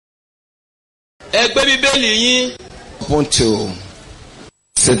Ẹ gbé Bíbélì yín. Open to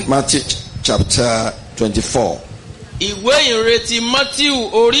St. Matthew chapter 24. Ìwé ìrètí Mátíù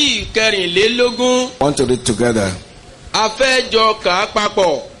orí ìkẹrìnlélógún. I want to read together. A fẹ́ jọ kà á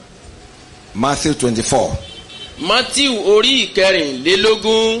papọ̀. Matthew 24, Mátíù orí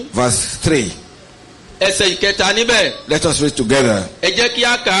ìkẹrìnlélógún. verse 3. Ẹsẹ̀ ìkẹta níbẹ̀. Let us read together. Ẹ jẹ́ kí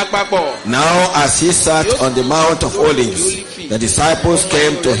a kà á papọ̀. Now as he sat on the Mount of Olives, the disciples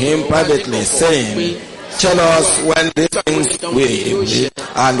came to him privately, saying, Tell us when these things will be,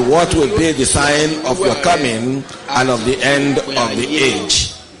 and what will be the sign of your coming and of the end of the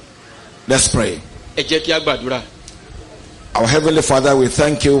age. Let's pray. Ẹ jẹ́ kí a gbàdúrà. Our Heavenly Father, we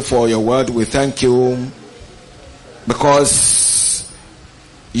thank you for your word. We thank you because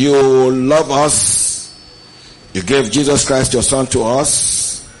you love us. You gave Jesus Christ, your Son, to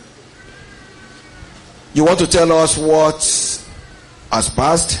us. You want to tell us what has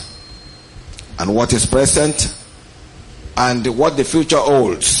passed and what is present and what the future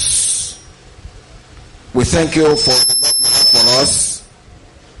holds. We thank you for the love you have for us.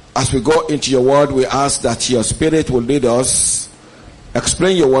 As we go into your word, we ask that your Spirit will lead us.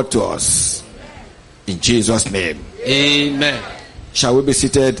 Explain your word to us. In Jesus' name. Amen. Shall we be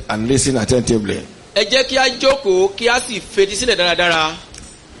seated and listen attentively? Ẹ jẹ́ kí a jókòó kí a sì fetí sílẹ̀ dáradára.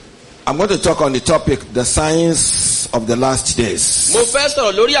 I'm going to talk on the topic, the signs of the last days. Mo fẹ́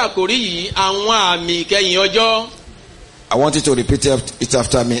sọ̀rọ̀ lórí àkòrí yìí, àwọn àmì ìkẹyìn ọjọ́. I want you to repeat it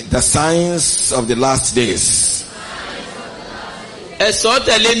after me. The signs of the last days. Ẹ sọ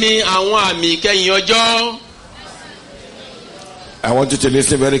tẹ̀lé mi, àwọn àmì ìkẹyìn ọjọ́. I want you to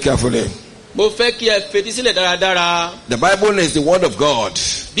listen very carefully. Mo fẹ́ kí ẹ fetí sílẹ̀ dáradára. The Bible is the word of God.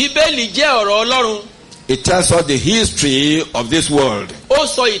 Bíbélì jẹ́ ọ̀rọ̀ Ọlọ́run. It tells us the history of this world, Ó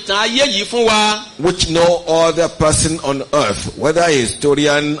sọ ìtàn ayé yìí fún wa. which no other person on earth, whether a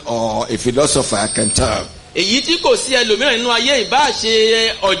historian or a philosopher, can tell. Èyí tí kò sí ẹlòmíràn nínú ayé ìbá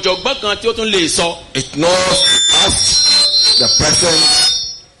ṣe ọ̀jọ̀gbọ́n kan tí ó tún lè sọ. It knows the past, the present,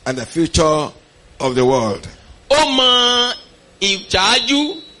 and the future of the world. Ó mọ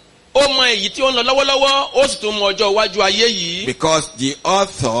ìṣáájú, ó mọ èyí tí ó ń lọ lọ́wọ́lọ́wọ́, ó sì tún mọ ọjọ́ iwájú ayé yìí. Because the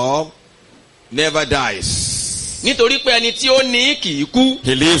author never dies. Nítorí pé ẹni tí ó ní kì í kú.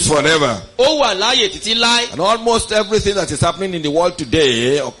 He lives forever. Ó wà láàyè títí láé. And almost everything that is happening in the world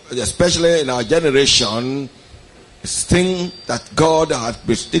today, especially in our generation, is thing that God had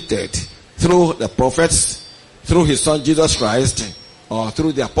predicted through the prophets, through his son Jesus Christ, or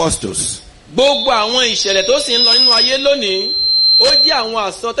through the apostles. Gbogbo àwọn ìṣẹ̀lẹ̀ tó sì ń lọ nínú ayé lónìí, ó jẹ́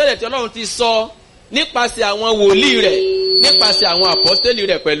àwọn àsọtẹ́lẹ̀ tí Ọlọ́run ti sọ nípasẹ̀ àwọn wòlíì rẹ̀, nípasẹ̀ àwọn àpọ́stélì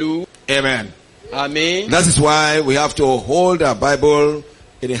rẹ̀ pẹ̀lú. Amen. Àmín. That is why we have to hold our Bible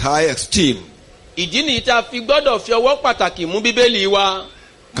in a high esteem. Ìdí nìyí tá a fi gbọ́dọ̀ fi ọwọ́ pàtàkì mú Bíbélì wa.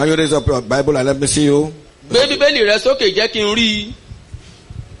 Can you raise up your Bible and let me see you? Gbé Bíbélì rẹ sókè jẹ́ kí n rí i.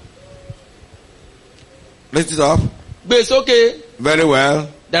 Lift it up. Gbé sókè Very well.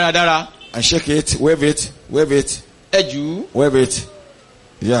 dáradára. And shake it. Wave it. Wave it. Ẹ jù ú. Wave it.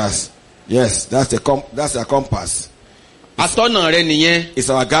 Yes. Yes. That's a compass. Atọ́nà rẹ nìyẹn. It's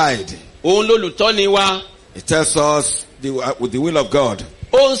our guide. Òun lolùtọ́ni wa. It tells us with the will of God.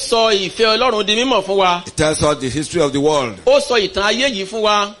 Ó ń sọ ìfẹ́ Ọlọ́run di mímọ̀ fún wa. It tells us the history of the world. Ó sọ ìtàn ayé yìí fún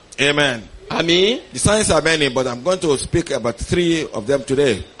wa. Amen. Àmín. The signs are many, but I'm going to speak about 3 of them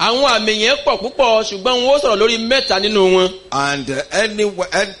today. Àwọn àmì yẹn pọ̀ púpọ̀ ṣùgbọ́n wọ́n ó sọ̀rọ̀ lórí mẹ́ta nínú wọn. And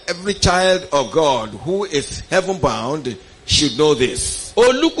every child of God who is heaven bound should know this.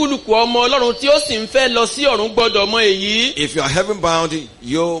 Olúkúlùkù ọmọ Ọlọ́run tí ó sì ń fẹ́ lọ sí ọ̀run gbọ́dọ̀ mọ èyí. If you are heaven bound,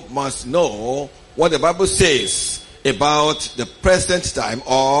 you must know what the Bible says about the present time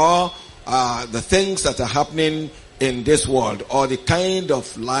or the things that are happening in this world, or the kind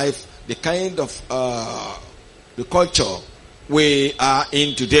of life, the kind of the culture we are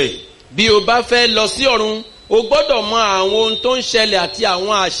in today. Bí o bá fẹ́ lọ sí ọ̀run, o gbọ́dọ̀ mọ àwọn ohun tó ń ṣẹlẹ̀ àti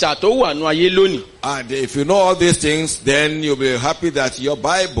àwọn àṣà tó wà ní ayé lónìí. And if you know all these things, then you'll be happy that your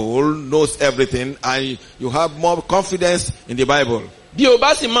Bible knows everything and you have more confidence in the Bible. Bí o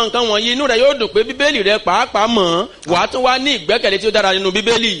bá sì mọ nǹkan wọ̀nyí, inú rẹ yóò dùn pé Bíbélì rẹ pàápàá mọ̀, wàá tún wá ní ìgbẹ́kẹ̀lé tí ó dára nínú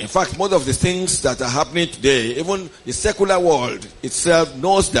Bíbélì. In fact, most of the things that are happening today, even the secular world itself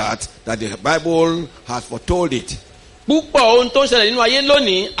knows that the Bible has foretold it. Púpọ̀ ohun tó ń ṣẹlẹ̀ nínú ayé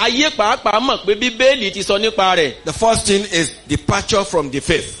lónìí, ayé pàápàá mọ̀ pé Bíbélì ti sọ nípa rẹ̀. The first thing is departure from the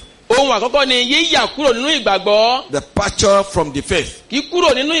faith. Ohun àkọ́kọ́ ni yíyà kúrò nínú ìgbàgbọ́. Departure from the faith.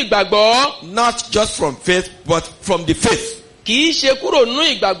 Kíkúrò nínú ìgbàgbọ́. Not just from faith, but from the faith. Kì í ṣe kúrò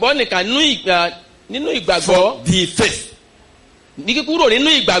nínú ìgbàgbọ́ nìkan, nínú ìgbàgbọ́. From the faith. Ní kíkúrò nínú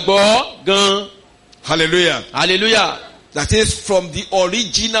ìgbàgbọ́ gan. Hallelujah. Hallelujah. That is from the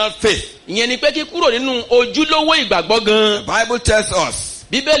original faith. ìyẹn ni pé kí kúrò nínú ojúlówó ìgbàgbọ́ gan. The Bible tells us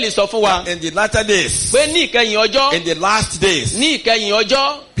Bíbélì sọ fún wa in the latter days, pé ní ìkẹyìn ọjọ́, in the last days, ní ìkẹyìn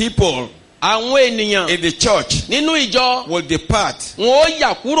ọjọ́, people àwọn ènìyàn in the church nínú ìjọ will depart wọn ó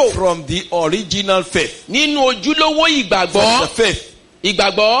yà kúrò from the original faith. nínú ojúlówó From ìgbàgbọ́. the faith.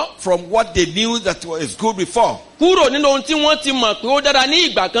 Ìgbàgbọ́ From what they knew that was good before. kúrò nínú ohun tí wọ́n ti mọ̀ pé ó dára ní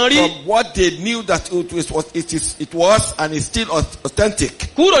ìgbà kan rí. From what they knew that it was and is still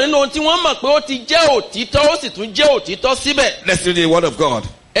authentic. Kúrò nínú ohun tí wọ́n mọ̀ pé ó ti jẹ́ òtítọ́ ó sì tún jẹ́ òtítọ́ síbẹ̀. Let's read the word of God.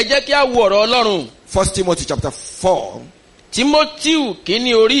 Ẹ jẹ́ kí a wo ọ̀rọ̀ Ọlọ́run. 1 Timothy chapter 4, Tímótíù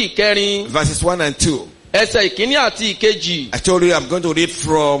kìíní orí ìkẹrin verses 1 and 2. ẹsẹ̀ ìkíní àti ìkejì. I told you I'm going to read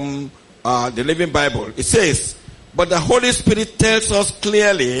from the Living Bible. It says, but the Holy Spirit tells us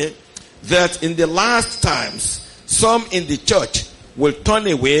clearly that in the last times, some in the church will turn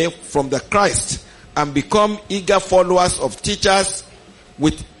away from the Christ and become eager followers of teachers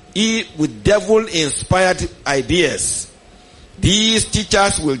with devil-inspired ideas. These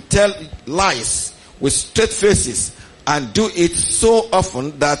teachers will tell lies with straight faces and do it so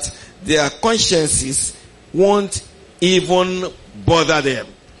often that their consciences won't even bother them.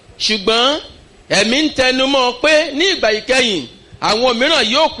 Ṣùgbọ́n ẹ̀mí ń tẹnumọ́ pé ní ìgbà ìkẹyìn àwọn mìíràn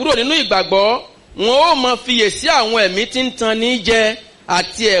yóò kúrò nínú ìgbàgbọ́, wọn ó máa fiyèsí àwọn ẹ̀mí tí ń tan ní jẹ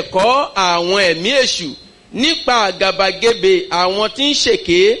àti ẹ̀kọ́ àwọn ẹ̀mí èṣù nípa àgàbàgebè àwọn tí ń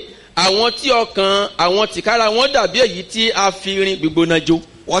ṣèké, àwọn tí ọkàn àwọn tìkára wọn dàbí èyí tí a fi irin gbígbóná jó.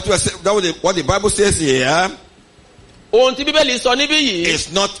 What the Bible says here Ohun tí Bíbélì sọ níbí yìí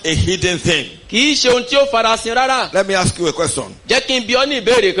is not a hidden thing. kì í ṣe ohun tí ó farasin rárá. Let me ask you a question. Jẹ́ kí n bi ọ́ ní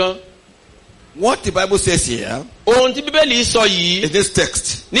ìbéèrè kan. What the Bible says here Ohun tí Bíbélì sọ yìí in this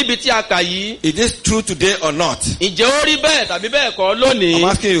text, níbi tí a kà yìí, is this true today or not? ǹjẹ́ ó rí bẹ́ẹ̀ tàbí bẹ́ẹ̀ kọ́ I'm lónìí?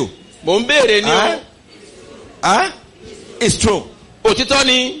 asking you. Mò ń béèrè ni o. It's true. Òtítọ́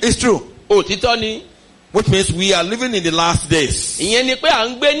ni. It's true. Òtítọ́ ni. Which means we are living in the last days. Ìyẹn ni pé à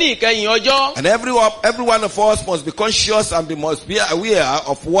ń gbé ní ìkẹyìn ọjọ́. And every one of us must be conscious and must be aware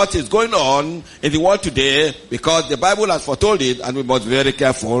of what is going on in the world today, because the Bible has foretold it, and we must be very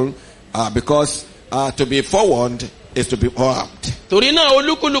careful, because to be forewarned is to be forearmed. Torí náà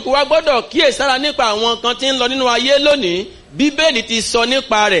olúkúlùkù wa gbọ́dọ̀ kíyèsára nípa àwọn kan tí ń lọ nínú ayé lónìí. Bíbélì ti sọ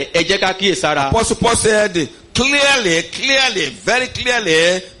nípa rẹ̀, ẹ jẹ́ ká kíyèsára. Apostle Paul said, clearly, very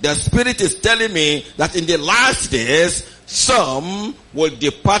clearly, the Spirit is telling me that in the last days, some will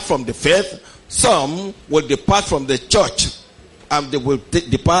depart from the faith, some will depart from the church, and they will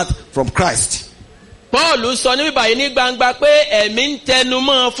depart from Christ. Pọ́ọ̀lù sọ ní bíbáyìí ní gbangba pé ẹ̀mí ń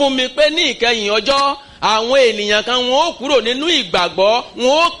tẹnumọ́ fún mi pé ní ìkẹyìn ọjọ́ àwọn ènìyàn kan wọn ó kúrò nínú ìgbàgbọ́,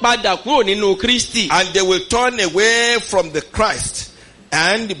 wọn ó padà kúrò nínú Kristi. And they will turn away from the Christ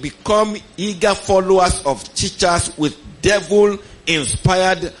and become eager followers of teachers with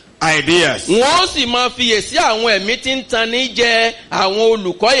devil-inspired ideas. Wọ́n ó sì máa fiyèsí àwọn ẹ̀mí tí ń tan ní jẹ àwọn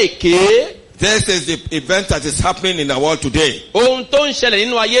olùkọ́ èké. This is the event that is happening in the world today. Ohun tó ń ṣẹlẹ̀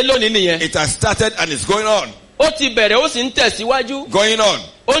nínú ayé lónìí nìyẹn. It has started and it's going on. Ó ti bẹ̀rẹ̀ ó sì ń tẹ̀síwájú. Going on.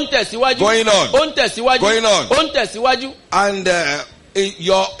 Ó ń tẹ̀síwájú. Going on. Ó ń tẹ̀síwájú. Going on. Ó ń tẹ̀síwájú. And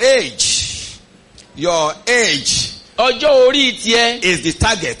your age Ọjọ́ orí tiẹ̀. is the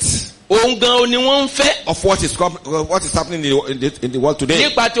target Ohun gan ni wọ́n ń fẹ́. of what is happening in the world today.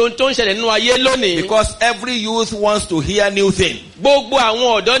 Nípa tí ohun tó ń ṣẹlẹ̀ nínú ayé lónìí. Because every youth wants to hear new thing. Gbogbo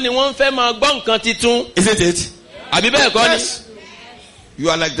àwọn ọ̀dọ́ ni wọ́n ń fẹ́ máa gbọ́ nǹkan titun. Isn't it? Àbí bẹ́ẹ̀ kọ́ ni? Yes. You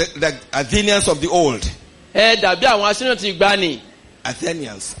are like the Athenians of the old. Ẹ dàbí àwọn aṣínà ti gbani.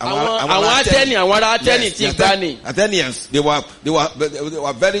 Athenians. Àwọn Atẹ́nì, àwọn ará Atẹ́nì ti gbani. Athenians. They were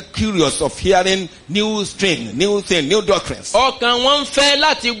very curious of hearing new doctrines. Ọkàn wọn ń fẹ́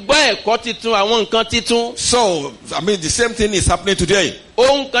láti gbọ́ ẹ̀kọ́ titun, àwọn nǹkan titun. So, the same thing is happening today.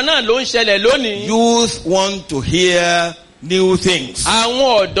 Ohun kan náà ló ń ṣẹlẹ̀ lónìí. Youth want to hear new things.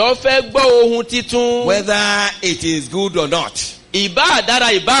 Àwọn ọ̀dọ́ fẹ́ gbọ́ ohun titun. Whether it is good or not. Ìbá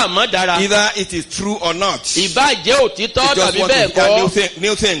dára ìbá àmọ́ dára. Either it is true or not. Ìbá jẹ́ òtítọ́ They just tàbí want bẹ́ẹ̀ to hear kọ́.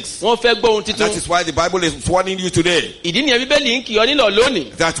 new things. Wọ́n fẹ́ gbọ́ ohun And titun. that is why the Bible is warning you today. Ìdí nìyẹn Bíbélì ń kì ọ́ nílọ̀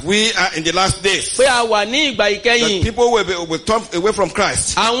lónìí. That we are in the last days. Pé a wà ní ìgbà That ìkẹyìn. people will turn away from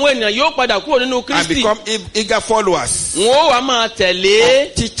Christ. Àwọn ènìyàn yóò padà kúrò nínú And Kristi. become eager followers. Wọ́n ó wá máa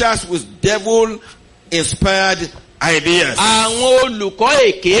tẹ̀lé Teachers with devil-inspired ideas. àwọn olùkọ́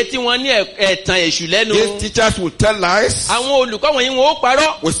èké tí wọ́n ní ẹ̀tàn èṣù lẹ́nu. These teachers will tell lies Àwọn olùkọ́ wọ̀nyí wọ́n ó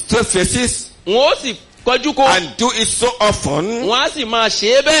parọ́. with straight faces Wọ́n ó sì kọjú kó. and do it so often Wọ́n á sì máa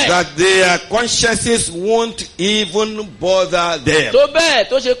ṣe é bẹ́ẹ̀. that their consciences won't even bother them. Tó bẹ́ẹ̀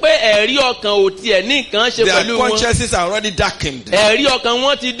tó ṣe pé ẹ̀rí ọkàn ò tiẹ̀ ní nǹkan ṣe Their pẹ̀lú wọn. consciences are already darkened. Ẹ̀rí ọkàn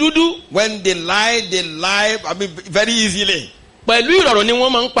wọn ti dúdú. When they lie, very easily. Pẹ̀lú ìrọ̀rùn ni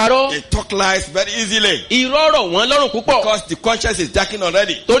wọ́n máa ń parọ́. They talk lies very easily. Irọ́ rọ̀ wọ́n lọ́rùn púpọ̀. Because the conscience is darkened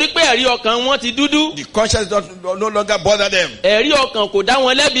already. Torí pé ẹ̀rí ọkàn wọn ti dúdú. The conscience no longer bother them. Ẹ̀rí ọkàn kò dá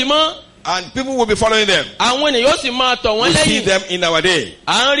wọn lẹ́bi mọ́. And people will be following them. Àwọn ènìyàn yóò sì máa tọ̀ wọ́n We see lẹ́yìn. them in our day.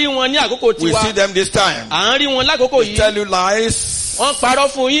 À ń rí wọn ní àkókò We tiwa. see them this time. À ń rí wọn lákòókò They tell yìí. you lies Wọ́n parọ́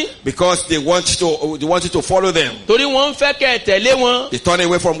fún yín. because they want you to follow them. Torí wọ́n ń fẹ́ kẹ́ ẹ tẹ̀lé wọn. They turn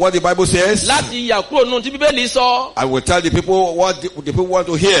away from what the Bible says. Láti yà kúrò nínú tí Bíbélì sọ. I will tell the people what the people want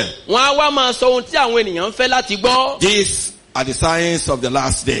to hear. Wọ́n á wá máa sọ ohun tí àwọn ènìyàn ń fẹ́ láti gbọ́. These are the signs of the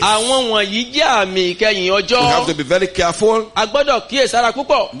last days. Àwọn wọ̀nyí jẹ́ àmì ìkẹyìn We have to ọjọ́. be very careful A gbọ́dọ̀ kíyèsára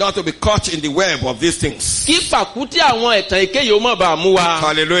púpọ̀. not to be caught in the web of these things. Kí pàkúté àwọn ẹ̀tàn èké yóò má bàa mú wa.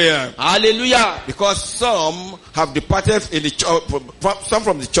 Hallelujah. Hallelujah. Because some have departed in the church, some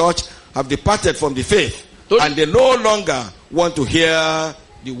from the church have departed from the faith, and they no longer want to hear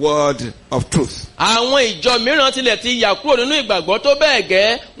the word of truth. Àwọn ìjọ mìíràn tilẹ̀ ti yà kúrò nínú ìgbàgbọ́ tó bẹ́ẹ̀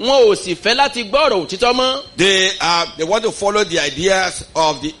gẹ́, wọn ò sì fẹ́ láti gbọ́ ọ̀rọ̀ òtítọ́ mọ́. They want to follow the ideas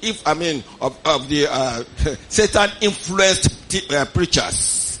of the Satan influenced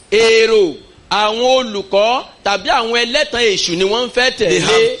preachers. Èrò àwọn olùkọ́ tàbí àwọn ẹlẹ́tàn èṣù ni wọ́n ń fẹ́ They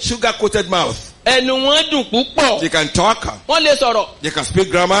tẹ̀lé. have sugar coated mouth. Ẹnu wọn dùn púpọ̀. They can talk. Wọ́n lè sọ̀rọ̀. They can speak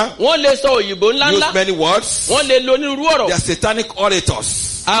grammar. Wọ́n lè sọ òyìnbó ńláńlá. Use many words. Wọ́n lè lo onírúurú They ọ̀rọ̀. are satanic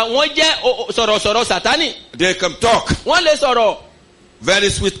orators. Àwọn jẹ́ sọ̀rọ̀sọ̀rọ̀ sátánì. They can talk. Wọ́n lè sọ̀rọ̀. Very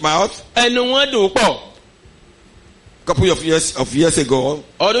sweet mouth. Ẹnu wọn dùn pọ̀. Couple of years ago,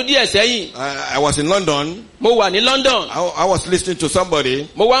 Ọdún díẹ̀ sẹ́yìn, I was in London. mo wà ní London. I was listening to somebody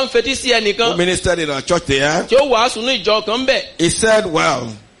Mo wá ń fetí sí who ẹnìkan ministered in our church there. tí ó wàásù ní ìjọ kan bẹ̀. He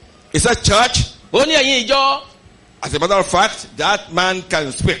said, church, Ó ní ẹ̀yin ìjọ. as a matter of fact, that man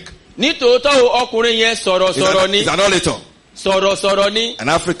can speak. Nítòótọ́ o, ọkùnrin yẹn sọ̀rọ̀sọ̀rọ̀ ni. He's an orator. Sọ̀rọ̀sọ̀rọ̀ ni. An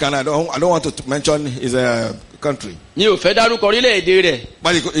African. I don't want to mention his country. Mi ò fẹ́ dárúkọ orílẹ̀-èdè rẹ̀.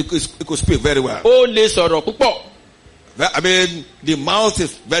 But he could speak very well. Ó lè sọ̀rọ̀ púpọ̀. I mean, the mouth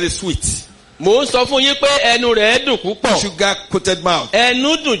is very sweet. Mò ń sọ fún yín pé ẹnu rẹ̀ dùn púpọ̀. Sugar coated mouth.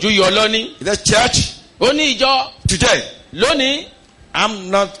 Ẹnu dùn ju yọ̀ lọ ni. He said, church, Ó ní ìjọ. today, Lónìí,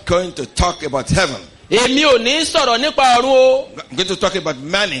 I'm not going to talk about heaven. èmi ò ní sọ̀rọ̀ nípa ọ̀run o. I'm going to talk about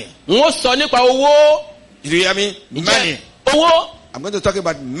money. N ó sọ nípa owó. Did you hear me? Money. Owó. I'm going to talk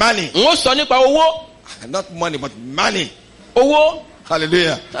about money. N ó sọ nípa owó. Not money, but money. Owó.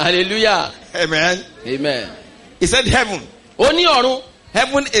 Hallelujah. Hallelujah. Amen. Amen. He said heaven. Ó ní ọ̀run.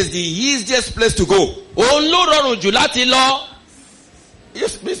 Heaven is the easiest place to go. Òun ló rọrùn jù láti lọ.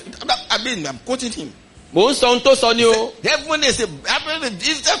 Yes, I'm quoting him. Mò ń sọ ohun tó sọ ni o. Heaven is the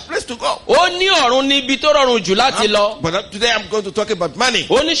easiest place to go. Ó ní ọ̀run ní ibi tó rọrùn jù láti lọ. But today I'm going to talk about money.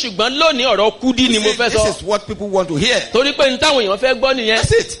 Ó ní ṣùgbọ́n lónìí ọ̀rọ̀ kúdí ni mo fẹ́ This sọ. is what people want to hear. Torí pé n táwọn èèyàn fẹ́ gbọ́ nìyẹn.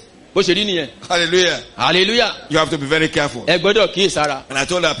 That's it. Bó ṣe rí nìyẹn. Hallelujah. Hallelujah. You have to be very careful. Ẹ gbọ́dọ̀ kíyèsára. And I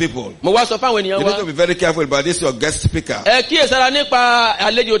told our people, Mo wá sọ fáwọn ènìyàn you need to wa. be very careful about this your guest speaker. Ẹ kíyèsára nípa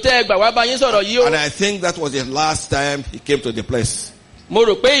àlejò tẹ́ ẹ gbà wá bá yín sọ̀rọ̀ yìí And o. I think that was the last time he came to the place. Mo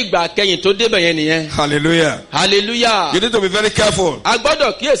rò pé ìgbà kẹyìn tó débẹ̀ yẹn nìyẹn. Hallelujah. Hallelujah. You need to be very careful. A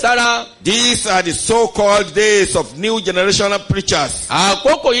gbọ́dọ̀ kíyèsára. These are the so-called days of new generational preachers.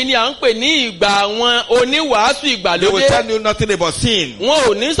 Àkókò yìí ni à ń pè ní ìgbà àwọn oníwàásù They will tell ìgbàlódé. you nothing about sin. Wọn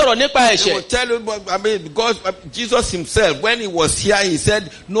ò ní sọ̀rọ̀ nípa They will ẹ̀ṣẹ̀. tell you, because Jesus himself, when he was here, he said,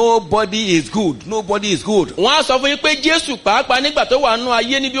 nobody is good. Nobody is good. Wọ́n á sọ fún yín pé Jésù pàápàá nígbà tó wà nú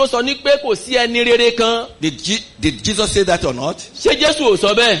ayé níbi ó sọ ní pé kò sí ẹni rere kan. Did Jesus say that or not? Ṣé Jésù ò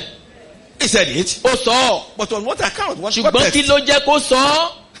sọ bẹ́ẹ̀? He said it. Ó sọ ọ́. But on what account? What Ṣùgbọ́n kí context? ló jẹ́ kó sọ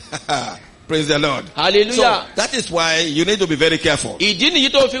ọ́? Praise the Lord. Hallelujah. So that is why you need to be very careful. Ìdí nìyí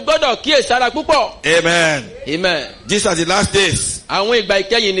tó fi gbọ́dọ̀ kíyèsára púpọ̀. Amen. Amen. These are the last days. Àwọn ìgbà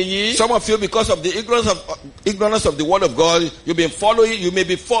ìkẹyìn nìyí. Some of you, because of the ignorance of the word of God, you may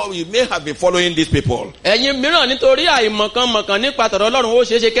have been following these people. Ẹ̀yin mìíràn nítorí àìmọ̀kànmọ̀kàn nípa tọ̀rọ̀ Ọlọ́run ó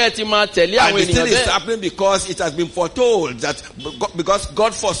ṣeéṣe kẹ́ ẹ ti máa tẹ̀lé And àwọn this thing ènìyàn is bẹ́ẹ̀. happening because it has been foretold that because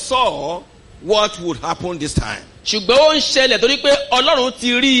God foresaw what would happen this time. Ṣùgbọ́n ó ń ṣẹlẹ̀ torí pé Ọlọ́run ti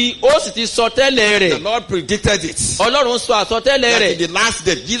rí i, ó sì ti sọ tẹ́lẹ̀ The rẹ̀. Lord predicted it. Ọlọ́run sọ àsọtẹ́lẹ̀ That rẹ̀. in the last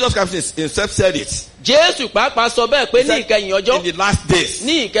day, Jesus Christ himself said it. Jésù pàápàá sọ bẹ́ẹ̀ pé He ní said, ìkẹyìn in ọjọ́, the last days,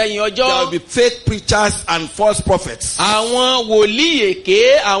 ní ìkẹyìn there will ọjọ́, be fake preachers and false prophets. àwọn wòlíì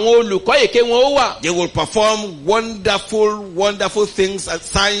èké, àwọn olùkọ́ èké wọn ó wà. They will perform wonderful things and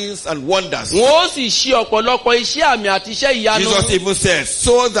signs and wonders. Wọ́n ó sì ṣe ọ̀pọ̀lọpọ̀ iṣẹ́ àmì àti iṣẹ́ ìyanu. Jesus even said,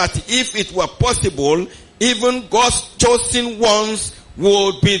 so that if it were possible, even God's chosen ones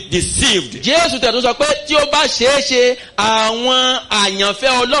would be deceived. Jésù tẹ̀tún sọ pé tí ó bá ṣeé ṣe, àwọn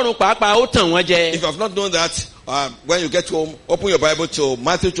àyànfẹ́ Ọlọ́run pàápàá ó tàn wọ́n jẹ. If you have not known that, when you get home, open your Bible to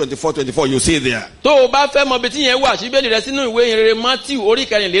Matthew 24:24, you'll see there. Tó o bá fẹ́ mọ ibi tí yẹn wà, síbélì rẹ sínú ìwé ìrere Matthew orí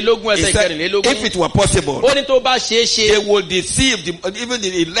 24 He ẹsẹ̀ said, 24. if it were possible, Ó ní tó bá ṣeé they ṣe, will deceive even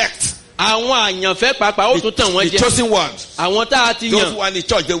the elect, àwọn àyànfẹ́ pàápàá ó tún tàn wọ́n the jẹ. chosen ones. Àwọn tá a ti Those yàn, who are in the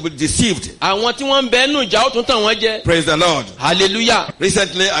church, they will be deceived. àwọn tí wọ́n ń bẹ nù ìjà ó tún tàn wọ́n jẹ. Praise the Lord. Hallelujah.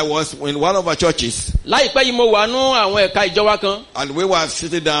 Recently, I was in one of our churches, Láìpẹ́ yìí mo wà nú àwọn ẹ̀ka ìjọba kan, and we were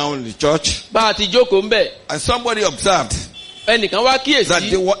sitting down in the church, bá a ti jókòó ń bẹ̀. and somebody observed Ẹnìkan wá that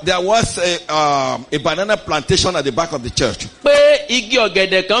kíyèsí there was a banana plantation at the back of the church. pé igi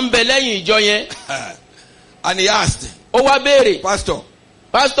ọ̀gẹ̀dẹ̀ kan ń bẹ lẹ́yìn ìjọ yẹn. And he asked, Ó wá béèrè, Pastor,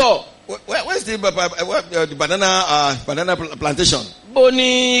 Pásítọ̀, where's the banana plantation? bó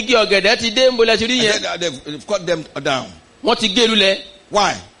ní igi ọ̀gẹ̀dẹ̀ ti dé ń bolẹ̀ ti rí I yẹn? said, they've cut them down. Wọ́n ti gé lulẹ̀.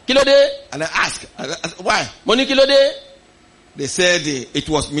 Why? Kí ló dé? And I asked, why? Mo ní kí ló dé? They said it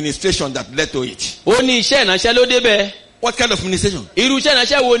was ministration that led to it. Ó ní iṣẹ́ ìránṣẹ́ ló débẹ̀. What kind of ministration? Irú iṣẹ́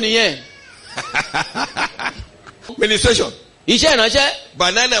ìránṣẹ́ wo nìyẹn? Ministration. Iṣẹ́ ìránṣẹ́,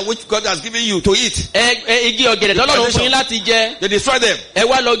 Banana which God has given you to eat. igi ọ̀gẹ̀dẹ̀ tọ́lọ́run fún yín láti jẹ, They destroy them ẹ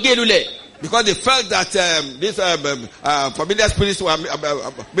wá lọ gé lulẹ̀. because they felt that these familiar spirits were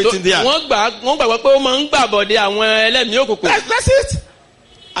meeting there. Wọ́n gbàgbọ́ pé ó máa ń gbàbọ̀dé àwọn ẹlẹ́mìí òkùnkùn. That's it.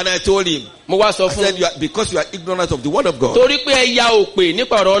 And I told him, Mo wá sọ I fún said, un. because you are ignorant of the word of God. Torí pé ẹ ya òpè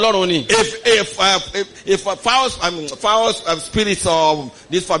nípa ọ̀rọ̀ Ọlọ́run ni. If foul spirits or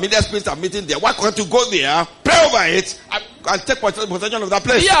these familiar spirits are meeting there, why can't you go there, pray over it, and take possession of that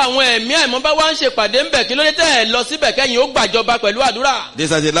place? Bí àwọn ẹ̀mí àìmọ́ bá wá ń ṣèpàdé ń bẹ̀, kí ló dé tẹ́ ẹ lọ síbẹ̀ kẹ́yìn ó gbàjọba pẹ̀lú àdúrà?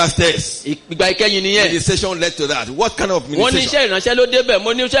 These are the last days. Ìgbà ìkẹyìn nìyẹn. Ministration led to that. What kind of Wọ́n ní ministration? iṣẹ́ ìránṣẹ́ ló débẹ̀,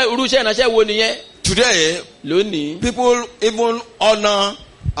 mo ní irú iṣẹ́ ìránṣẹ́ wo nìyẹn? Today, Lónìí, people even honor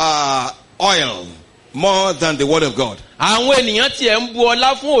oil more than the word of God. àwọn ènìyàn tiẹ̀ ń bu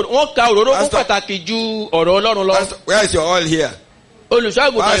ọlá fún wọn ka òróró fún Pastor. pàtàkì ju ọ̀rọ̀ Ọlọ́run lọ. Pastor, where is your oil here?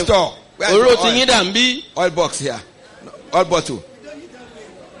 Olùṣọ́àgùntàn Pastor, where is òróró your ti yín oil? dà ń bí. Oil box here. Oil bottle.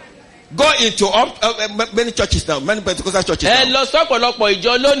 Go into many churches now, many Pentecostal churches Ẹ now. lọ sọ́pọ̀lọpọ̀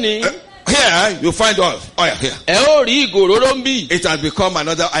ìjọ lónìí, Here, you find oil here. ẹ ó rí ìgò òróró ń bì. It has become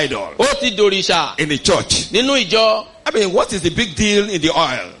another idol Ó ti dòrìṣà in the church. nínú ìjọ. I mean, what is the big deal in the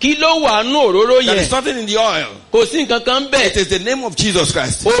oil? Kí ló wà nú òróró There yẹn? is nothing in the oil. Kò sí nǹkan kan It bẹ́ẹ̀. is the name of Jesus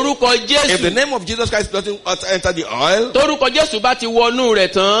Christ. Orúkọ If the Jésù. name of Jesus Christ doesn't enter the oil, Torúkọ Jésù bá ti wọnú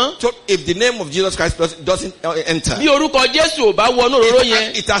rẹ̀ tán. so if the name of Jesus Christ doesn't enter, Bí orúkọ Jésù ò bá wọnú òróró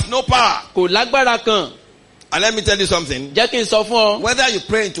yẹn, it has no power. kò lágbára kan. And let me tell you something. Jẹ́ kí n sọ fún ọ. Whether you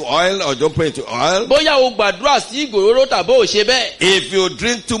pray into oil or don't pray into oil, Bóyá o gbàdúrà sí ìgò òróró tàbí ò ṣe bẹ́ẹ̀. if you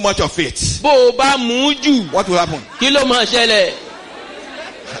drink too much of it, Bó o bá mú jù, what will happen? kí ló máa ṣẹlẹ̀?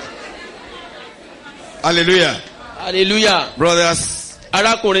 Hallelujah. Hallelujah. Brothers,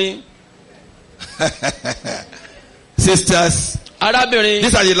 Arákùnrin, sisters, arábìnrin,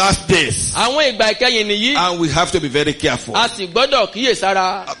 these are the last days. àwọn ìgbà ìkẹyìn nìyí, And we have to be very careful. a sì gbọ́dọ̀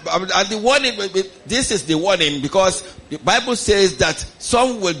kíyèsára. And the warning, this is the warning because the Bible says that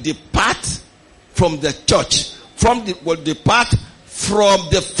some will depart from the church, will depart from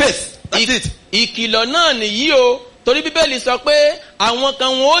the faith. That's it. Ìkìlọ̀ náà nìyí o, torí Bíbélì sọ pé àwọn kan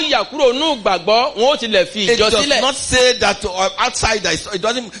wọn ó yà kúrò nínú ìgbàgbọ́, wọn ó tilẹ̀ fi It ìjọ does sílẹ̀. not say that outsiders. It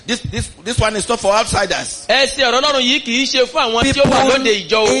doesn't. This one is not for outsiders. Ẹsẹ̀ ọ̀rọ̀ Ọlọ́run yìí kì í ṣe fún àwọn tí ó wà lóde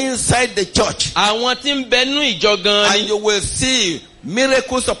ìjọ o. Inside the church, Àwọn tí ń bẹ nínú ìjọ gan and ni. you will see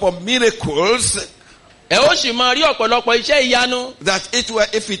miracles upon miracles. Ẹ ó sì máa rí ọ̀pọ̀lọpọ̀ iṣẹ́ ìyanu That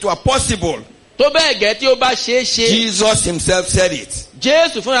if it were possible, tó bẹ́ẹ̀ gẹ́ tí ó bá ṣeé ṣe. Jesus Himself said it.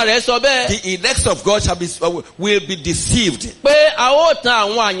 Jésù fúnra rẹ̀ sọ bẹ́ẹ̀ The elect of God will be deceived, pé a ó tan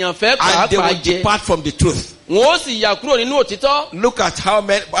àwọn àyànfẹ́ and they pàápàá will jẹ. depart from the truth. Wọ́n ó sì yà kúrò nínú òtítọ́. Look at how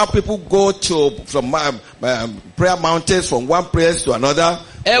people go from prayer mountains from one place to another.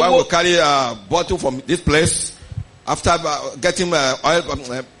 One will carry a bottle from this place. After getting oil,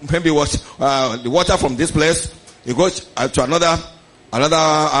 maybe the water from this place, you go to another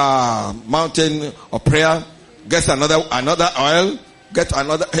mountain of prayer, gets another oil, get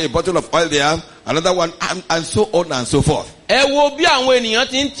a bottle of oil there, another one, and so on and so forth. Ẹ wo bí àwọn ènìyàn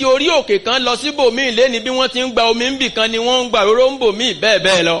ti ń ti orí òkè kan lọ síbòmíì léni bí wọ́n ti ń gba omi ń bì kan ni wọ́n ń gba òróró ń bòmíì bẹ́ẹ̀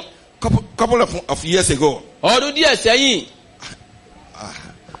bẹ́ẹ̀ lọ. couple of years ago, ọdún díẹ̀ sẹ́yìn,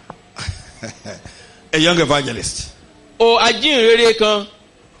 a young evangelist, ajínrere kan,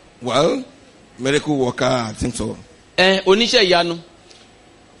 well, miracle worker, I think so. Oníṣẹ́ ìyanu.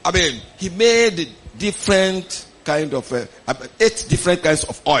 I mean, he made different kind of 8 different kinds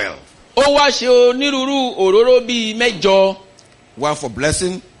of oil. Ó wá ṣe onírúurú òróró bíi 8. One for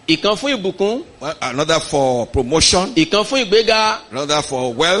blessing, Ìkan fún ìbùkún, another for promotion, ìkan fún ìgbéga, another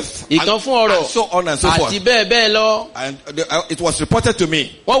for wealth, ìkan fún ọrọ̀, and so on and so forth. àti bẹ́ẹ̀ bẹ́ẹ̀ lọ. And it was reported to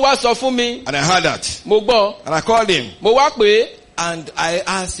me, Wọ́n wá sọ fún mi, and I heard that. mo gbọ́, And I called him, mo wá pè é, and I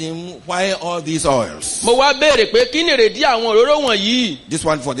asked him, why all these oils? mo wá béèrè pé kí ni èrèdí àwọn òróró wọ̀nyí? This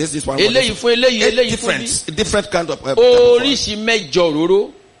one for this one for Eléyìí this. fún eléyìí, 8 eléyìí fún bí. different kind of oil. Oríṣi 8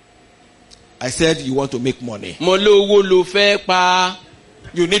 òróró. I said, you want to make money. Mo lówó lo fẹ́ pa.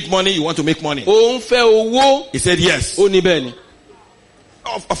 You need money, you want to make money. Ó ń fẹ́ owó. He said, yes. Ó ní bẹ́ẹ̀ ni.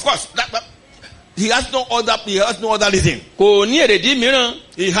 Of course. He has no other reason. Kò ní èrèdí mìíràn.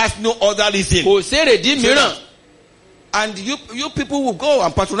 He has no other reason. Kò sí èrèdí mìíràn. And you people will go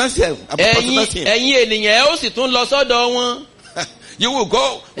and patronize him. Ẹ̀yin ènìyàn ẹ ó sì tún lọ sọ́dọ̀ wọn. You will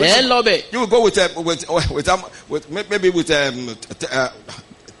go. Ẹ ń lọ bẹ̀. You will go with maybe with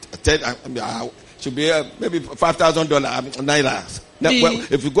should be maybe $5,000 naira. Well,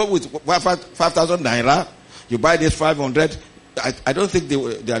 if you go with 5,000 naira, you buy this 500. I don't think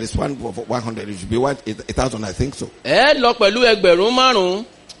there is one for 100. It should be 1,000. I think so. Ẹ lọ pẹ̀lú ẹgbẹ̀rún 5.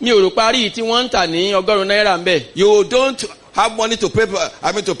 Mi ò rò parí tí wọ́n ń tà ní $100 ń bẹ̀. You don't have money to pay.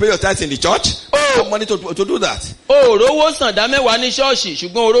 To pay your tithes in the church. Have money to do that. Òróró san ìdá mẹ́wàá ní ṣọ́ọ̀ṣì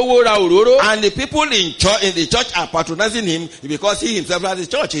ṣùgbọ́n òróró ra òróró. And the people in the church are patronizing him because he himself has a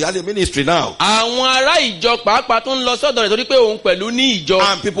church. He has a ministry now. Àwọn ará ìjọ pàápàá tún lọ sọ́dọ̀ rẹ̀ torí pé òun pẹ̀lú ní ìjọ.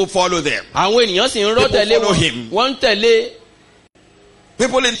 And people follow them. Àwọn ènìyàn sì ń rọ́ tẹ̀lé wọn. Wọ́n ń tẹ̀lé.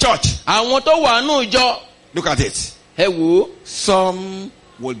 People in church. Àwọn tó wà nù ìjọ. Look at it. Ẹ wò ó. Some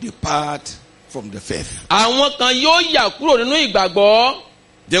will depart from the faith. Àwọn kan yóò yà kúrò nínú ìgbàgbọ́.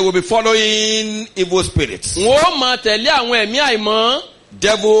 They will be following evil spirits. Wọ́n máa tẹ̀lé àwọn ẹ̀mí àìmọ́.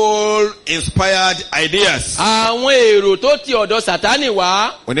 Devil inspired ideas. Àwọn èrò tó ti ọ̀dọ̀ Sátánì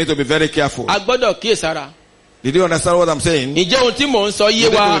wá. We need to be very careful. A gbọ́dọ̀ kíyèsára. Did you understand what I'm saying? Ǹjẹ́ ohun tí mò ń sọ yé We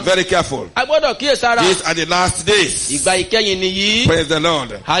need wa? to be very careful. A gbọ́dọ̀ kíyèsára. These are the last days. Ìgbà ìkẹyìn nìyí. Praise the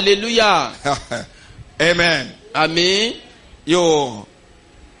Lord. Hallelujah. Amen. Àmín.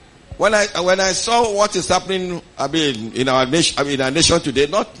 When I saw what is happening, in our nation today,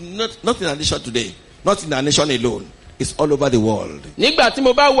 not in our nation today, not in our nation alone, it's all over the world. Nígbà tí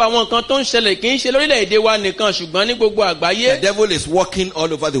mo bá wo àwọn nǹkan tó ń ṣẹlẹ̀ kì í ṣe lórílẹ̀-èdè wa nìkan ṣùgbọ́n ní gbogbo àgbáyé. The devil is working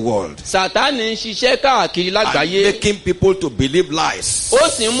all over the world. Sátánì ń ṣiṣẹ́ káàkiri lágbàáyé. And making people to believe lies. Ó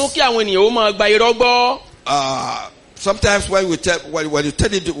sì ń mú kí àwọn ènìyàn ó máa gba irọ́ gbọ́. Sometimes when you tell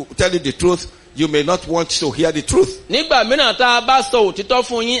you the truth, you may not want to hear the truth. Nígbà mìíràn tá a bá sọ òtítọ́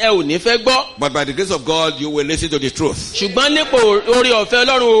fún yín ẹ ò ní fẹ́ gbọ́. But by the grace of God, you will listen to the truth. Ṣùgbọ́n nípò orí ọ̀fẹ́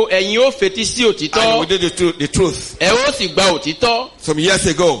Ọlọ́run ẹ̀yin ó fetí sí òtítọ́. And you will do the truth. Ẹ ó sì gba òtítọ́. Some years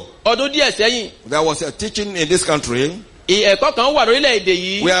ago, ọdún díẹ̀ sẹ́yìn. There was a teaching in this country. Ẹ̀kọ́ kan wà lórílẹ̀-èdè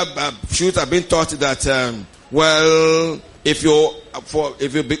yìí. Where youth have been taught that if you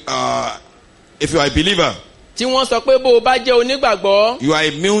are a believer. Tí wọ́n sọ pé bó o bá jẹ́ onígbàgbọ́. You are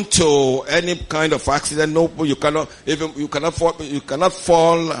immune to any kind of accident. No, you cannot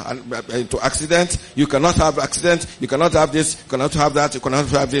fall into accident. You cannot have accident. You cannot have this. You cannot have that. You cannot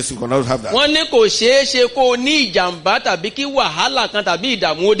have this. You cannot have that. Wọ́n ní kò ṣeé ṣe kó o ní ìjàmbá tàbí kí wàhálà kan tàbí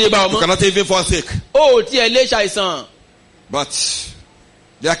ìdààmú ó dé bá ọmọ. You cannot even fall sick. Ó tiẹ̀ lè ṣàìsàn. But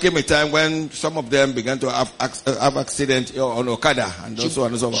there came a time when some of them began to have accident on Okada and so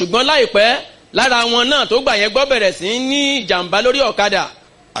on and so on. Ṣùgbọ́n láìpẹ́ lára wọn náà tó gbà yẹn gbọ́ bẹ̀rẹ̀ sí ní ìjàmbá lórí ọ̀kadà.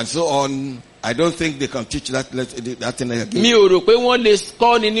 And so on. I don't think they can teach that thing again. Mi ò rò pé wọ́n lè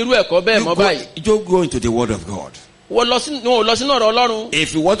kọ́ ni nírú ẹ̀kọ́ bẹ́ẹ̀ mọ́ báyìí. You go into the word of God. Wọ́n lọ sínú ọ̀rọ̀ Ọlọ́run.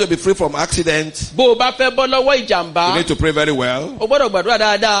 If you want to be free from accident, bó o bá fẹ́ bọ́ lọ́wọ́ ìjàmbá, you need to pray very well. O gbọ́dọ̀ gbàdúrà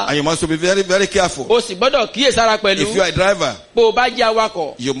dáadáa. And you must be very, very careful. O sì gbọ́dọ̀ kíyèsára pẹ̀lú. If you are a driver, bó o bá jẹ́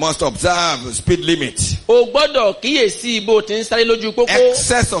awakọ̀, you must observe speed limit. O gbọ́dọ̀ kíyèsí bó o ti ń sáré lójú pópó.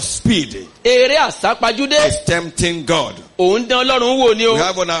 Excess of speed eré àsápajúdé is tempting God. Òun dán Ọlọ́run wò ni o. We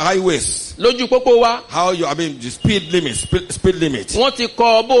have on our highways. Lójú pópó wa. The speed limit. Wọ́n ti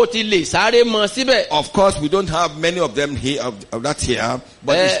kọ bó o ti lè sáré mọ síbẹ̀. Of course, we don't have many of them here, of that here,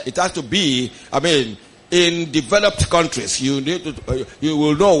 but it has to be, in developed countries, you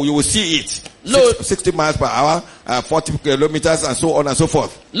will know, you will see it. Lord. 60 miles per hour, 40 kilometers, and so on and so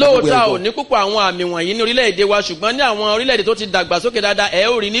forth. Lóòótọ́ a ò ní púpọ̀ àwọn àmì wọ̀nyí ní orílẹ̀-èdè wa ṣùgbọ́n ní àwọn orílẹ̀-èdè tó ti dàgbàsókè dáadáa ẹ̀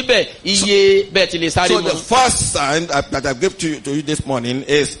ó rí níbẹ̀ iye bẹ́ẹ̀ ti lè sáré So the mọ́. first sign that I gave to you this morning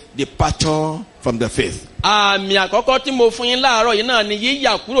is departure from the faith. Àmì àkọ́kọ́ tí mo fún yín láàárọ̀ yìí náà ni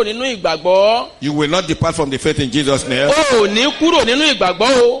yíyà kúrò nínú ìgbàgbọ́. You will not depart from the faith in Jesus' name. O ò ní kúrò nínú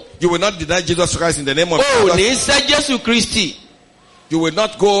ìgbàgbọ́ o. You will not deny Jesus Christ in the name of O ò ní Jesus. sẹ́ Jésù Kristi. You will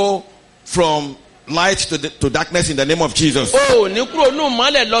not go from light to darkness in the name of Jesus. O ò ní kúrò nínú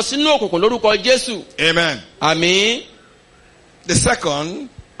mọ́lẹ̀ lọ sínú òkùnkùn lórúkọ Jésù. Amen. Àmín. The second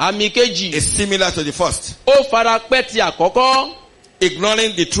Àmì kejì. is similar to the first. Ó fara pẹ́ ti àkọ́kọ́.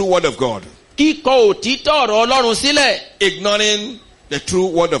 Ignoring the true word of God. Kíkọ òtítọ́ ọ̀rọ̀ Ọlọ́run sílẹ̀. Ignoring the true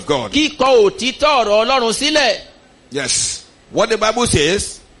word of God. Kíkọ òtítọ́ ọ̀rọ̀ Ọlọ́run sílẹ̀. Yes. What the Bible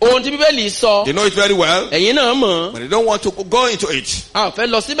says, Ohun tí Bíbélì sọ. they know it very well, Ẹ̀yin náà mọ̀. but they don't want to go into it. A ò fẹ́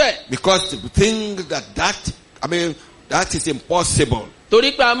lọ síbẹ̀. Because they think that is impossible.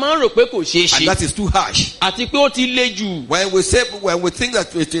 Torí pé a máa ń rò pé kò ṣeé And ṣe. that is too harsh. Àti pé ó ti le jù. When we think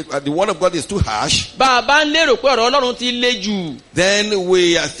that the word of God is too harsh, Bá a bá ń lérò pé ọ̀rọ̀ Ọlọ́run ti le jù. then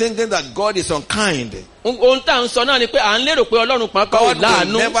we are thinking that God is unkind. Ohun tá à ń sọ náà ni pé à ń lérò pé Ọlọ́run pàápàá ò God will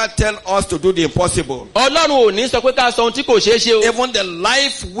láàánú. never tell us to do the impossible. Ọlọ́run ò ní sọ pé ká sọ ohun tí kò ṣeé ṣe o. Even the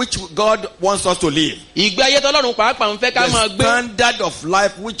life which God wants us to live, Ìgbé ayé tọ́lọ́run pàápàá ń fẹ́ ká máa the gbé. standard of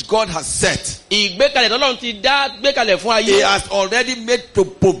life which God has set, Ìgbékalẹ̀ tọ́lọ́run ti dá gbékalẹ̀ fún He ayé. has already made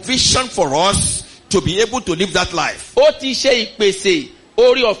provision for us to be able to live that life. Ó ti ṣe ìpèsè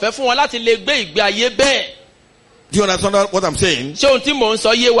orí ọ̀fẹ́ fún wọn láti lè gbé ìgbé ayé bẹ́ẹ̀. Do you understand what I'm saying? Ṣé ohun tí mò ń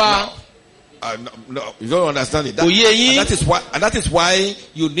sọ yé wa? No, you don't understand it. Kò yé yín. And that is why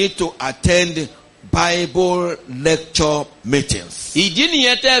you need to attend Bible lecture meetings. Ìdí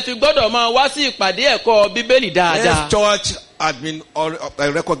nìyẹn tẹ́ ẹ fi gbọ́dọ̀ máa wá sí ìpàdé ẹ̀kọ́ Bíbélì dáadáa. This church has been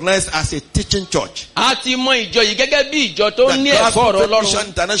recognized as a teaching church. A ti mọ ìjọ yìí gẹ́gẹ́ bí ìjọ tó The ní ẹ̀kọ́ Gospel ọ̀rọ̀ Mission Ọlọ́run.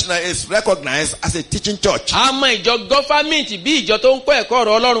 International is recognized as a teaching church. A mọ ìjọ gọ́fámìntì bí ìjọ tó ń kọ́ ẹ̀kọ́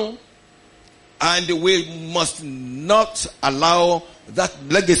ọ̀rọ̀ Ọlọ́run. And we must not allow that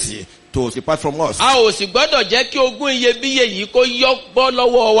legacy to depart from us. A ò sì gbọ́dọ̀ jẹ́ kí ogún iyebíye yìí kó yọ́ bọ́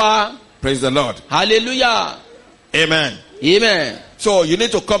lọ́wọ́ wa. Praise the Lord. Hallelujah. Amen. Amen. So you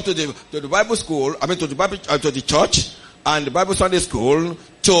need to come to the Bible school, to the church and the Bible Sunday school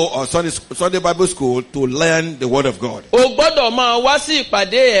Sunday Bible school to learn the word of God. O gbọ́dọ̀ máa wá sí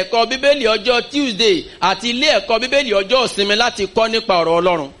ìpàdé ẹ̀kọ́ Bíbélì ọjọ́ Tuesday àti ilé ẹ̀kọ́ Bíbélì ọjọ́ ìsinmi láti kọ́ nípa ọ̀rọ̀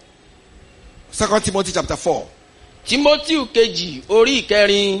Ọlọ́run. 2 Timothy chapter 4. Timothy kejì orí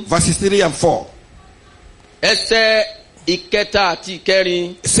ìkẹrin Verses 3 and 4. ẹsẹ̀ ìkẹta àti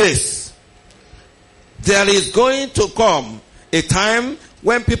ìkẹrin. It says, there is going to come a time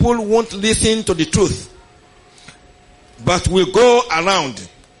when people won't listen to the truth, but will go around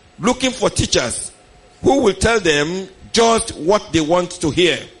looking for teachers who will tell them just what they want to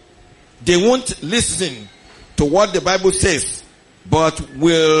hear. They won't listen to what the Bible says, but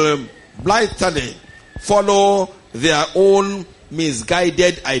will blindly follow their own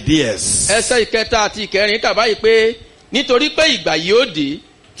misguided ideas. Ẹsẹ̀ ìkẹta àti ìkẹrin kà báyìí pé nítorí pé ìgbà yóò dé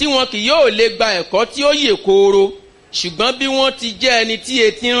tí wọn kì yóò lè gba ẹ̀kọ́ tí ó yè kooro ṣùgbọ́n bí wọ́n ti jẹ́ ẹni tí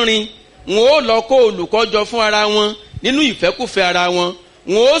etí ń rin wọn ó lọ kó olùkọ́ jọ fún ara wọn nínú ìfẹ́kùfẹ́ ara wọn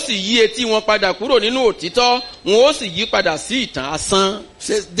wọn ó sì yí etí wọn padà kúrò nínú òtítọ́ wọn ó sì yí padà sí ìtàn asán.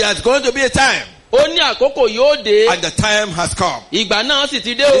 Says there's going to be a time, Ó ní àkókò yóò dé. and the time has come. Ìgbà náà sì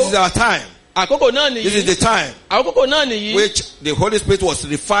ti dé This is o. our time. Àkókò náà This is nìyí. the time Àkókò náà nìyí. which the Holy Spirit was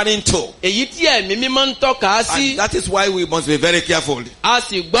referring to. Èyí tí ẹ̀mí mímọ́ ń tọ́ka sí. And that is why we must be very careful. A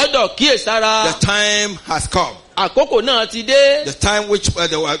sì gbọ́dọ̀ kíyèsára. The time has come. Àkókò náà ti dé. The time which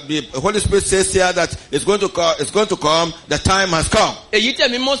the Holy Spirit says here that it's going to come. The time has come. Èyí tí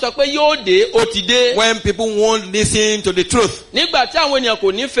ẹ̀mí mímọ́ sọ pé yóò dé, ó ti dé. When people won't listen to the truth. Nígbà tí àwọn ènìyàn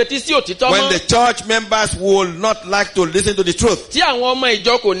kò ní fetí sí òtítọ́ When the mọ́. church members will not like to listen to the truth. Tí àwọn ọmọ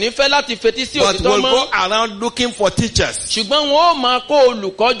ìjọ kò ní fẹ́ láti fetí sí But òtítọ́ will go mọ́. around looking for teachers Ṣùgbọ́n wọn ó máa kó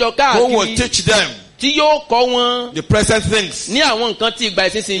olùkọ́ jọ who will káàkiri teach them tí yóò kọ́ wọn the present things. ní àwọn nǹkan tí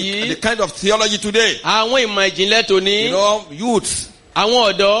ìgbà The ìsinsìnyí. kind of theology today. Àwọn ìmọ̀ ìjìnlẹ̀ tòní. You know, youths,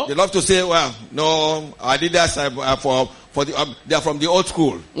 Àwọn ọ̀dọ́. they love to say, well, no, our leaders are they are from the old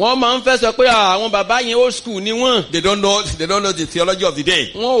school. Wọ́n máa ń fẹ́ sọ pé àwọn bàbá yẹn old school ni wọ́n. They don't know the theology of the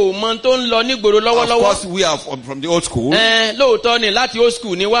day. Wọn ò mọ tó ń lọ nígboro Of lọ́wọ́lọ́wọ́. course, we are from the old school. Lóòótọ́ ni láti old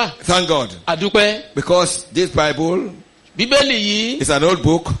school ni wá. Thank God. Àdúpẹ́. Because this Bible Bíbélì yìí is an old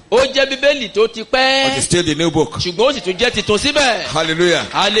book, ó jẹ́ Bíbélì tó ti but pẹ́. it's still the new book. Ṣùgbọ́n ó sì tún jẹ́ titun síbẹ̀. Hallelujah.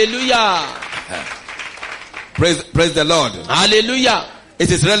 Hallelujah. Praise the Lord. Hallelujah. It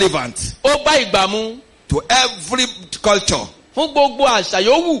is relevant Ó bá ìgbà mu to every culture fún gbogbo àṣà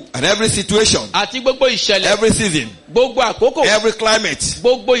yòówù and every situation, àti gbogbo ìṣẹ̀lẹ̀, every season, gbogbo àkókò, every climate.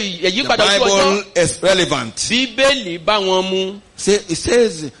 gbogbo The ìyípadà ojú ọjọ́. Bible is relevant. Bíbélì bá wọn mu. It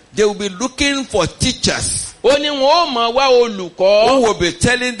says they will be looking for teachers Ó ní wọn ó máa wá who olùkọ́. will be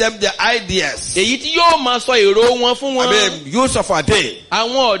telling them their ideas. Èyí tí yóò máa sọ èrò wọn fún wọn. I mean, youth of our day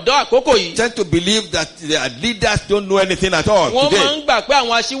Àwọn ọ̀dọ́ àkókò yìí. tend to believe that their leaders don't know anything at all Wọ́n máa today. ń gbà pé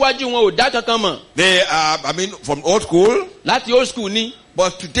àwọn aṣíwájú wọn ò dá kankan mọ̀. They are, from old school, Láti old school ni.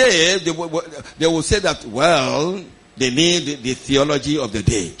 but today they will say that, well, they need the theology of the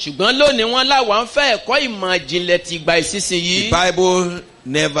day. Ṣùgbọ́n lónìí wọn láwa ń fẹ́ ẹ̀kọ́ ìmọ̀ ìjìnlẹ̀ tìgbà The ìsinsìnyí. Bible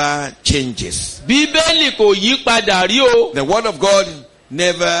never changes. Bíbélì kò yí padà rí o. The word of God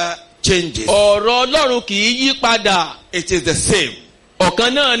never changes. Ọ̀rọ̀ Ọlọ́run kì í yí padà. It is the same.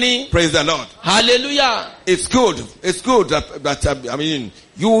 Ọ̀kan náà ni. Praise the Lord. Hallelujah. It's good that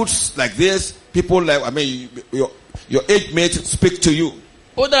youths like this, people like, your age mates speak to you.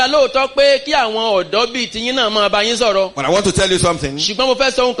 Ó dára lóòótọ́ pé kí àwọn ọ̀dọ́ bíi tiyín náà máa bá yín sọ̀rọ̀. But I want to tell you something. Ṣùgbọ́n mo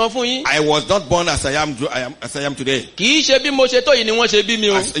fẹ́ sọ ohun kan fún yín. I was not born as I am today. Kì í ṣe bí mo ṣe tó yìí ni wọ́n ṣe bí mi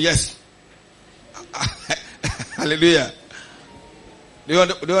o. Yes. Hallelujah. Do you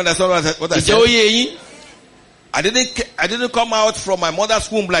understand what I Ìjẹ́ ó said? yé yín. I didn't come out from my mother's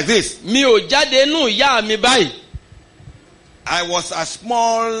womb like this. Mi ò jáde nù ìyá mi báyìí. I was as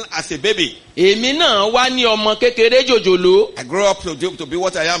small as a baby. Èmi náà wá ní ọmọ kékeré jòjòló. I grew up to be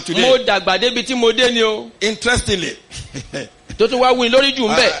what I am Mo today. dàgbà débi tí mo dé ni o. Interestingly, Tó tún wá wí lórí jù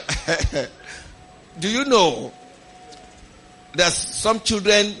ń bẹ̀. do you know that some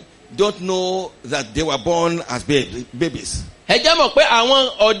children don't know that they were born as babies? Ẹ jẹ́ mọ̀ pé àwọn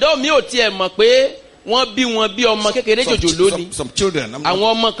ọ̀dọ́ mi ò tiẹ̀ mọ̀ pé wọ́n bí wọn bí ọmọ kékeré jòjòló ni. Some children.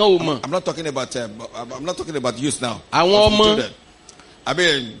 Àwọn ọmọ kan ò mọ̀. I'm not talking about youth now. Àwọn Some ọmọ. children. I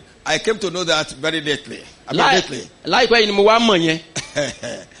mean, I came to know that very lately. Lately. Láìpẹ́ yìí ni mo wá mọ̀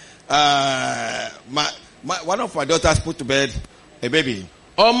yẹn. One of my daughters put to bed a baby.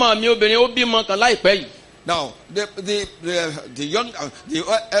 Ọmọ mi obìnrin ó bímọ kan láìpẹ́ yìí. Now, the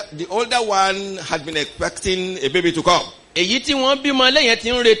older one had been expecting a baby to come. Èyí tí wọ́n bímọ lẹ́yìn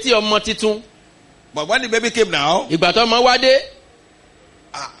tí ń retí ọmọ titun. But when the baby came now, Ìgbà tó ọmọ wá dé,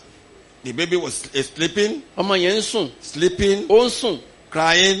 the baby was sleeping, ọmọ yẹn ń sùn, crying, ó ń sùn,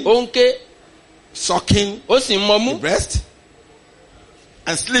 ó ń ké, sucking ó sì ń the mọmú, breast,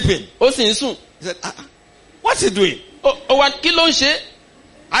 and sleeping. ó sì ń sùn. He said, what's he doing? Ó wá kí ló ń ṣe?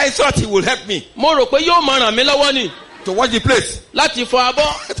 I thought he would help me Mo rò pé yóò máa ràn mí lọ́wọ́ ni to wash the place. láti fọ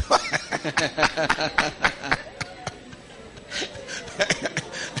abọ́.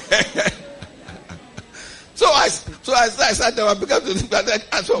 So I sat down and began to think about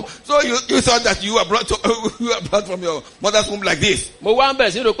that. So you thought that you were brought from your mother's womb like this. Mo wá ń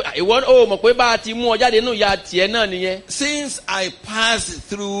bẹ̀rẹ̀ sí rò pé ìwọ ò mọ̀ pé bá a ti mú ọ jáde nínú ìyá tiẹ̀ náà nìyẹn. Since I passed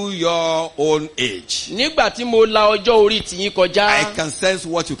through your own age, Nígbà tí mo la ọjọ́ orí tìyín I kọjá, can sense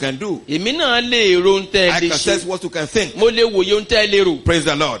what you can do. èmi náà lè ro ohun tẹ́ ẹ I lè can sense ṣe. what you can think. Mo lè wòye ohun tẹ́ ẹ lè rò. Praise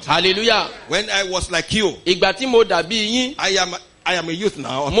the Lord. Hallelujah. When I was like you, Ìgbà tí mo dàbí yín, I am a youth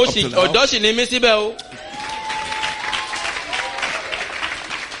now. mo up sì to now. ọ̀dọ́ sì ni mí síbẹ̀ o.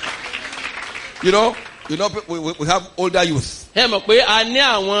 You know, we have older youth. Ẹ mọ̀ pé a ní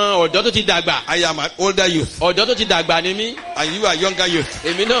àwọn ọ̀dọ́ tó ti dàgbà. I am an older youth, Ọ̀dọ́ tó ti dàgbà ni mí. and you are younger youth.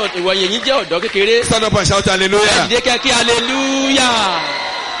 Èmi náà ìwọ̀nyí yín jẹ́ ọ̀dọ́ kékeré. Stand up and shout hallelujah. Ìdè kẹ́kí hallelujah.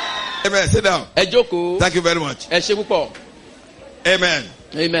 Amen. Sit down. Ẹ jókòó. Thank you very much. Ẹ ṣe púpọ̀. Amen.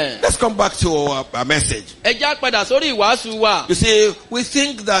 Amen. Let's come back to our message. Ẹ já padà sórí ìwàásù wa. You see, we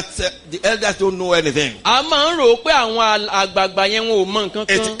think that the elders don't know anything. A máa ń rò ó pé àwọn àgbààgbà yẹn wọn ò mọ nǹkan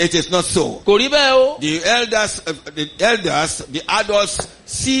kan. It is not so. Kò rí bẹ́ẹ̀ o. The adults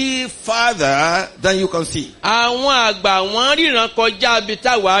see farther than you can see. Àwọn àgbà wọn ríran kọjá ibi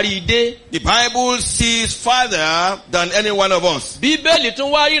táwa rí i dé. The Bible sees farther than any one of us. Bíbélì tún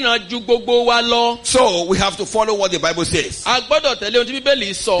wá ríran ju gbogbo wa lọ. So we have to follow what the Bible says. A gbọ́dọ̀ tẹ̀lé ohun tí Bíbélì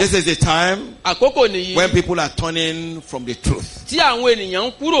sọ. This is the time Àkókò nìyí. when people are turning from the truth Tí àwọn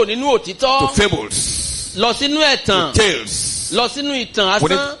ènìyàn ń kúrò nínú to òtítọ́. fables, Lọ sínú ẹ̀tàn. tales. Lọ sínú ìtàn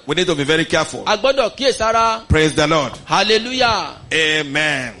asán. We need to be very careful. A gbọ́dọ̀ kíyèsára. Praise the Lord. Hallelujah.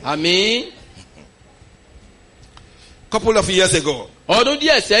 Amen. Àmín. Couple of years ago, Ọdún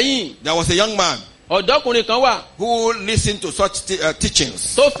díẹ̀ sẹ́yìn, there was a young man ọ̀dọ́kùnrin kan wà who listened to such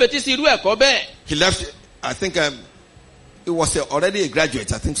teachings. tó fetí sí irú ẹ̀kọ́ bẹ́ẹ̀. He left, I think he was already a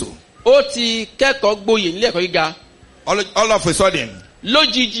graduate, I think so. Ó ti kẹ́kọ̀ọ́ gboyè nílé ẹ̀kọ́ gíga. All of a sudden,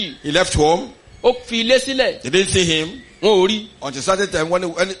 Lójijì, he left home. ó fi ilé sílẹ̀. They didn't see him Wọn ò rí. until certain time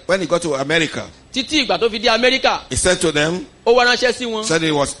when he got to America. títí ìgbà tó fi dé Amẹ́ríkà. He said to them, Ó wá ránṣẹ́ sí wọn. said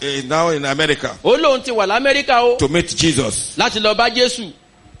he was now in America Ó lóun ti wà l'Amẹ́ríkà o. to meet Jesus. Láti lọ bá Jésù.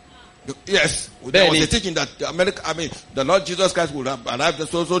 Yes, there was Bẹ́ẹ̀ni. a teaching that the Lord Jesus Christ would have arrived at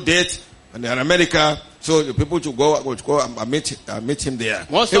so date, and they're in America, so the people should go and meet him there.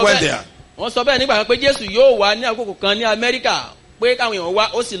 Wọ́n He sọ went bẹ́ẹ̀ there. wọ́n sọ bẹ́ẹ̀ nígbà kan pé Jésù yóò wá ní àkókò kan ní Amẹ́ríkà pé káwọn èèyàn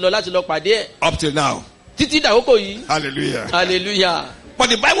wá ó sì lọ láti lọ pàdé ẹ̀. Up till now. Títí dàkókò yìí. Hallelujah. Hallelujah. But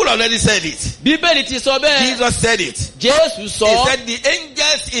the Bible already said it. Bíbélì ti sọ bẹ́ẹ̀. Jesus said it. Jésù He sọ. said the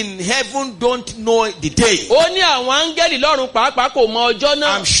angels in heaven don't know the day. Ó ní àwọn áńgẹ́lì lọ́run pàápàá kò mọ ọjọ́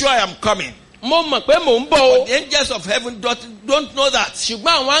náà. I'm sure I am coming. Mo mọ̀ pé mò ń bọ̀ o. But the angels of heaven don't know that. Ṣùgbọ́n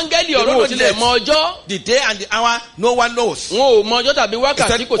àwọn áńgẹ́lì ọ̀run know ò tilẹ̀ the mọ ọjọ́. The day and the hour, no one knows. Wọn ò mọ ọjọ́ tàbí He wákàtí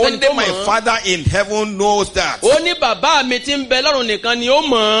said, kò sẹ́ni only tó my mọ̀. Father in heaven knows that. Ó ní bàbá mi tí ń bẹ lọ́run nìkan ni ó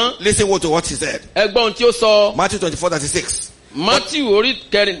mọ̀. Listen to what he said. Ẹ gbọ́ ohun tí ó sọ. Matthew 24:36. Matthew orí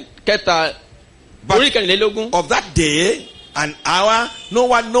kẹrìnlélógún. Of that day and hour, no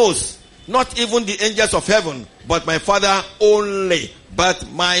one knows. Not even the angels of heaven, but my Father only.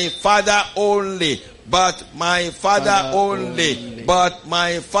 But my Father only. But my Father only. But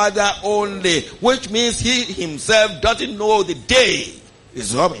my Father only. Which means he himself doesn't know the day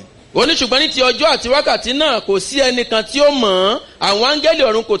is coming. Ó ní ṣùgbọ́n ní ti ọjọ́ àti wákàtí náà kò sí ẹnìkan tí ó mọ̀ ọ́. Àwọn áńgẹ́lì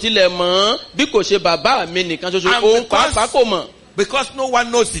ọ̀run kò tilẹ̀ mọ̀ ọ́ bí kò ṣe bàbá mi nìkan ṣoṣo. And Òun because- pàápàá kò mọ̀. Because no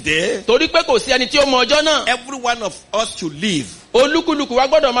one knows the day, Torí pé kò sí ẹni tí ó mọ ọjọ́ náà. every one of us should live Olúkúlùkù wa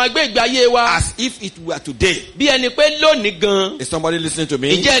gbọ́dọ̀ máa gbé ìgbé ayé wa. as if it were today. Bí ẹni pé lónìí gan. Is somebody listening to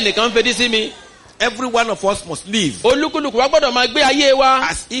me? Ìjẹ́ ẹnìkan ń fetí sí mi. Every one of us must live Olúkúlùkù wa gbọ́dọ̀ máa gbé ayé wa.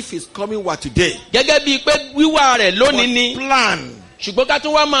 as if his coming were today. Gẹ́gẹ́ bíi pé wíwá rẹ̀ lónìí ni. But plan Ṣùgbọ́n ká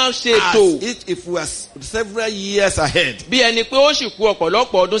tún wá máa as ṣètò. if we were several years ahead. Bí ẹni pé ó sì kú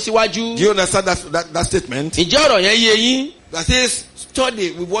ọ̀pọ̀lọpọ̀ ọdún síwájú. Do you understand that statement? Ǹjẹ́ ọ̀rọ̀ yẹn yé yín? That says, study.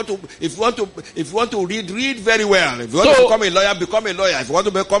 If you want to read very well. If you want to So- become a lawyer, become a lawyer. If you want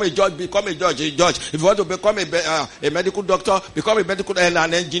to become a judge, become a judge. If you want to become a medical doctor, become a medical and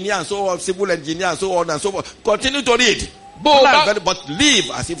an engineer and so on, civil engineer and so on and so forth. Continue to read. But live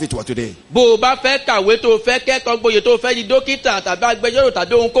as if it were today. Bó o bá fẹ́ kàwé tó o fẹ́ kẹ́kọ̀ọ́ gboyè tó o fẹ́ di dókítà tàbí agbẹjọ́rò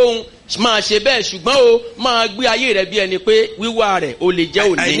tàbí ohunkóhun máa ṣe bẹ́ẹ̀ ṣùgbọ́n o máa gbé ayé rẹ̀ bí ẹni pé wíwá rẹ̀ o lè jẹ́ I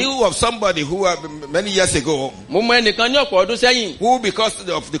òní. knew of somebody who many years ago, Mo mọ ẹnìkan ní ọ̀pọ̀ ọdún sẹ́yìn. who because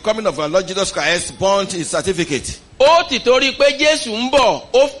of the coming of our Lord Jesus Christ burnt his certificate. Ó ti torí pé Jésù ń bọ̀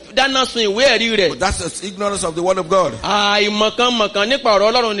ó dáná sun ìwé ẹ̀rí rẹ̀. But that's ignorance of the word of God. Àìmọ̀kànmọ̀kàn nípa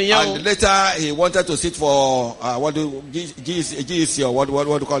ọ̀rọ̀ Ọlọ́run nìyẹn o. And later he wanted to sit for GEC or what do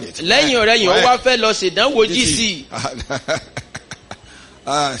you call it? Lẹ́yìn ọ̀rẹ́ yìí ó wá fẹ́ lọ ṣèdánwò GC.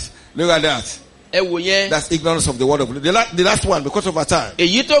 Look at that. Ẹ wò yẹn. That's ignorance of the word of God. The last one, because of our time.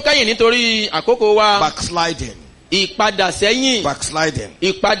 Èyí tó kẹ́yìn nítorí àkókò wa. Backsliding. Ìpadà sẹ́yìn. Backsliding.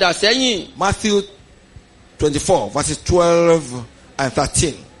 Ìpadà sẹ́yìn. Matthew 24, verses 12 and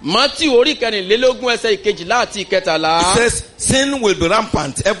 13. Matthew orí kẹrìnlélógún ẹsẹ̀ ìkejìlá àti ìkẹtàlá. It says, sin will be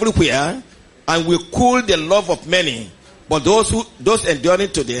rampant everywhere and will cool the love of many. But those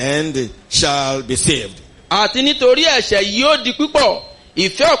enduring to the end shall be saved. Àti nítorí ẹ̀ṣẹ̀ yóò di púpọ̀,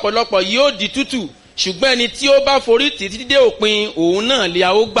 ìfẹ́ ọ̀pọ̀lọpọ̀ yóò di tútù, ṣùgbọ́n ẹni tí ó bá forí tì títí dé òpin, òun náà lè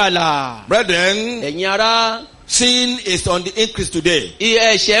a ó gbàlà. Brethren, Ẹ̀yin ará, sin is on the increase today.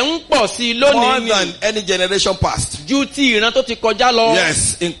 ẹ̀ṣẹ̀ ń pọ̀ sí i More lónìí than ni any generation past. ju ti ìran tó ti kọjá lọ.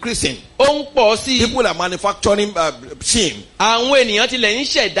 Yes, increasing. Ó ń pọ̀ sí i. People are manufacturing sin. Àwọn ènìyàn tilẹ̀ ń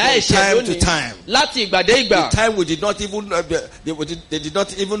ṣẹ̀dá From ẹ̀ṣẹ̀ time to lónìí time. láti ìgbà dé ìgbà. The time we did not even they did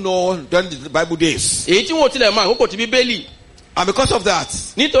not even know during the Bible days. Èyí tí wọn ò tilẹ̀ mọ àkókò ti Bíbélì. And because of that,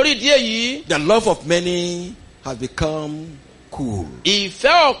 Nítorí ìdí èyí, the love of many has become cool.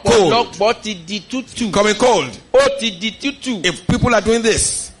 ìfẹ́ ọ̀pọ̀lọpọ̀ ti di tútù. Coming cold. Ó ti di tútù. If people are doing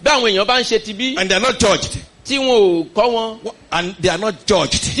this Bí àwọn èèyàn bá ń ṣe ti bí, and they are not judged, tí wọn ò kọ́ wọn, and they are not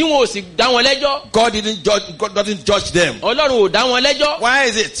judged, tí wọn ò sì dá wọn lẹ́jọ́, God doesn't judge them. Ọlọ́run ò dá wọn lẹ́jọ́. Why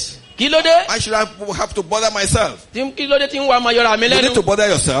is it? Kí ló dé? Why should I have to bother myself? Kí ló dé tí ń wá máa yọra mi You need to lẹ́nu? bother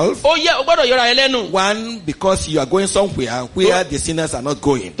yourself. Ó gbọ́dọ̀ yọra ẹ lẹ́nu. One, because you are going somewhere where the sinners are not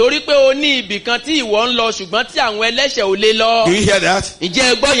going. Torí pé o ní ibì kan tí ìwọ ń lọ ṣùgbọ́n tí àwọn ẹlẹ́ṣẹ̀ ò lè lọ. Do you hear that?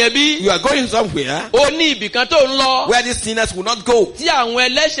 Ǹjẹ́ ẹ gbọ́ yẹn bí? You are going somewhere O ní ibì kan tó ń lọ where the sinners will not go. tí àwọn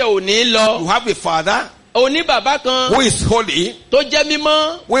ẹlẹ́ṣẹ̀ ò ní You lọ. have a father Oní bàbá kan who is holy, tó jẹ́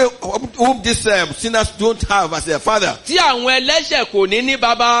mímọ́ whom these sinners don't have as their father. tí àwọn ẹlẹ́ṣẹ̀ kò ní ní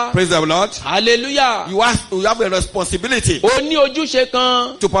bàbá. Praise the Lord. Hallelujah. You have a responsibility Ó ní ojúṣe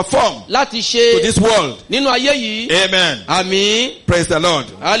kan to perform láti to ṣe this world. nínú ayé yìí. Amen. Àmín. Praise the Lord.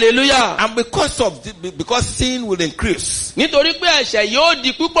 Hallelujah. And because sin will increase, Nítorí pé ẹ̀ṣẹ̀ yóò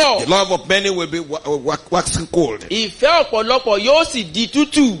di the púpọ̀. love of many will be waxing cold. Ìfẹ́ ọ̀pọ̀lọpọ̀ yóò sì di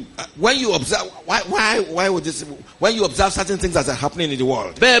tútù. When you observe, why would this? When you observe certain things that are happening in the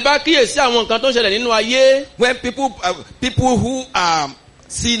world, Bẹ́ẹ̀ bá kíyèsí àwọn nǹkan tó ń ṣẹlẹ̀ nínú ayé. when people who are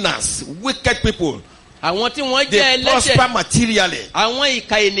sinners, wicked people, Àwọn tí wọ́n they jẹ́ prosper ẹlẹ́ṣẹ̀. materially. Àwọn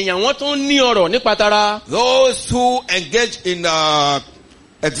ìka ènìyàn wọ́n tún ní ọ̀rọ̀ nípa tara. Those who engage in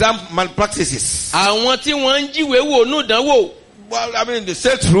exam malpractices, Àwọn tí wọ́n ń jíwèé wò ní ìdánwò. well, I mean, they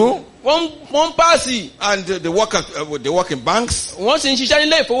sail through Wọ́n ń pààsì. and they work in banks. Wọ́n sì ń ṣiṣẹ́ nílé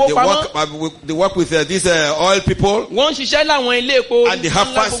They ìfowópamọ́. they work with these oil people, Wọ́n ń ṣiṣẹ́ láwọn ilé epo. and they have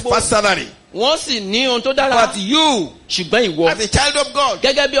ńlá gbogbo. fast salary. Wọ́n sì ní ohun tó dára. But you, Ṣùgbọ́n ìwọ as a child of God,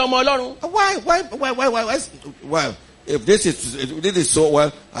 gẹ́gẹ́ bí ọmọ Ọlọ́run. why? Well, if this is so,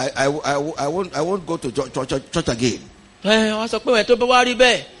 well, I won't go to church again. Wọ́n sọ pé ẹ̀ tó bá wá rí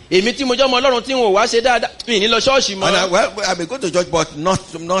bẹ́ẹ̀. Èmi tí mo jẹ́ ọmọ Ọlọ́run tí n ò wá ṣe dáadáa. Mi ní lọ ṣọ́ọ̀ṣì And mọ́. I may go to church, but not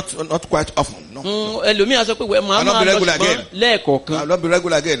quite often. No, Ẹlòmíràn sọ pé màá I'll not máa be lọ regular ṣùgbọ́n again. lẹ́ẹ̀kọ̀ọ̀kan. I'll not be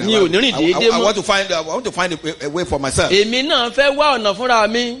regular again. Mi ò ní rìn déédéé I mọ́. want to find a way for myself. Èmi náà fẹ́ wá ọ̀nà fúnra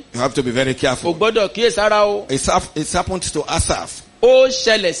mi. You have to be very Kò careful. gbọ́dọ̀ kíyèsára o. It's happened to Asaph, Ó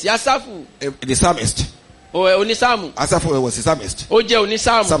ṣẹlẹ̀ sí Ásáfù. the psalmist. Onísáàmù. Asaph was a psalmist. Ó jẹ́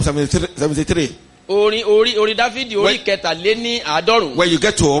onísáàmù. Psalm 73. Orin Dáfídì orí kẹtàléní àádọ́rùn-ún. When you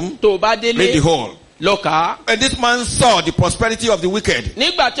get home, Tó o bá read délé the whole. lọ kà á. And this man saw the prosperity of the wicked.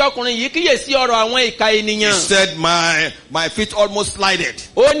 Nígbà tí ọkùnrin yìí kíyèsí ọ̀rọ̀ àwọn ìka He ènìyàn. said, my feet almost slided.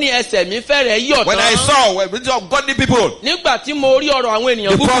 Ó ní ẹsẹ̀ mi fẹ́rẹ̀ yọ̀ When I tán. saw of godly people, Nígbà tí mo rí ọ̀rọ̀ àwọn ènìyàn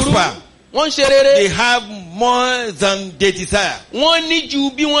They búburú. prosper. Wọ́n ń ṣe they rere. have more than they desire. Wọ́n ní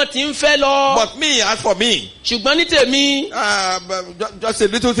ju bí wọ́n ti ń fẹ́ lọ. But me, as for me, Ṣùgbọ́n ní tèmi, just a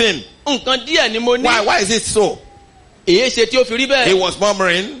little thing. nǹkan díẹ̀ ni mo ní. Why is it so? Èyí ṣe tí ó fi rí He bẹ́ẹ̀. was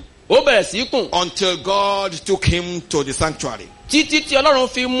murmuring Ó bẹ̀rẹ̀ sí í kùn. until God took him to the sanctuary Títí tí Ọlọ́run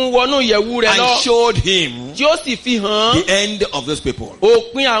fi mú wọnú ìyẹ̀wù rẹ̀ lọ. and showed him Tí ó sì fi hàn the end of those people.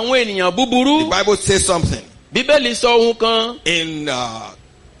 òpin àwọn ènìyàn The búburú. Bible says something. Bíbélì sọ ohun kan. In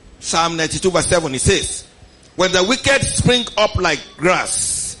Psalm 92 verse 7, it says, when the wicked spring up like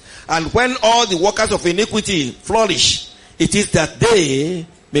grass, and when all the workers of iniquity flourish, it is that they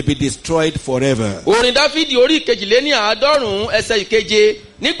may be destroyed forever. Orin Dáfídì orí ìkejìléní àádọ́rùn-ún ẹsẹ̀ ìkeje.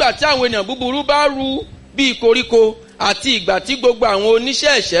 Nígbà tí àwọn ènìyàn búburú bá ru bíi koríko àti ìgbà tí gbogbo àwọn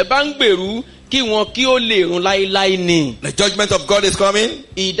oníṣẹ́ ẹ̀ṣẹ̀ bá ń gbèrú kí wọn kí ó lè run láéláé ni. The judgment of God is coming.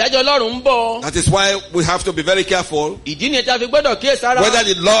 Ìdájọ́ Ọlọ́run ń bọ̀. That is why we have to be very careful. Ìdí ni tí a fi gbọ́dọ̀ kíyèsára.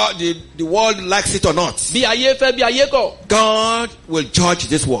 Whether the world likes it or not, Bí ayé fẹ́ bí ayé kọ̀. God will judge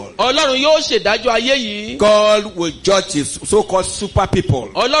this world. Ọlọ́run yóò ṣèdájọ́ ayé yìí. God will judge his so-called super people.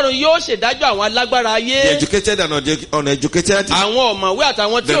 Ọlọ́run yóò ṣèdájọ́ àwọn alágbára The ayé. educated and uneducated, Àwọn ọ̀mọ̀wé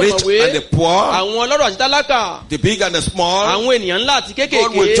àtàwọn tí the ò rich mọ̀wé. and the poor, Àwọn ọlọ́rọ̀ àti tálákà. the big and the small. Àwọn ènìyàn ńlá àti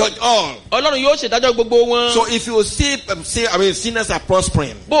God will kéékèèké. judge all. Ọlọ́run yóò ṣèdájọ́ gbogbo wọn. So if you see, sinners are prospering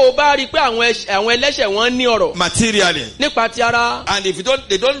Bó o bá rí i pé àwọn ẹlẹ́ṣẹ̀ wọn ní ọ̀rọ̀ materially, nípa ti ara, and if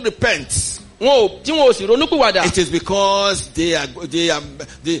they don't repent, tí wọn ò sì ronúpìwàdà. it is because they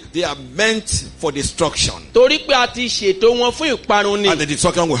are meant for destruction, Torí pé a ti ṣètò wọn fún ìparun ni. and the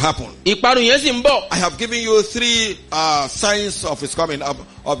destruction will happen. Ìparun yẹn sì ń bọ̀. I have given you 3 signs of his coming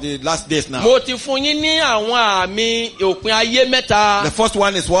of the last days now. Mo ti fún yín ní àwọn àmì òpin ayé mẹ́ta. The first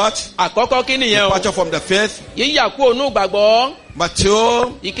one is what? Àkọ́kọ́ kí nìyẹn o? Departure from the faith. Yíyà kúrò ní ìgbàgbọ́.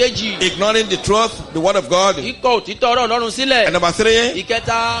 Matthew, Ìkejì. ignoring the truth, the word of God. Kíkọ̀ òtítọ́ ọ̀rọ̀ Ọlọ́run And sílẹ̀. number 3,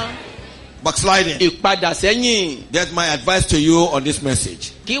 Ìkẹta. backsliding. Ìpadà sẹ́yìn. That's my advice to you on this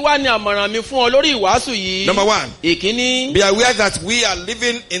message. Kí wá ní àmọ̀ràn mi fún ọ lórí ìwàásù yìí? Number 1, Ìkíní. be aware that we are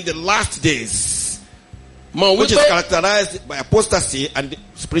living in the last days, Mọ̀ which is wípé characterized by apostasy and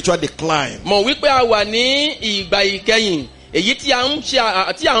spiritual decline. mọ̀ wípé a wà ní ìgbà ìkẹyìn. Èyí tí a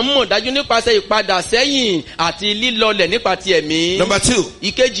ń mọ̀ dájú nípasẹ̀ ìpadà sẹ́yìn àti lílọlẹ̀ nípa ti ẹ̀mí. Number 2,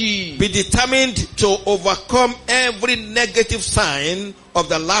 Ìkejì. be determined to overcome every negative sign of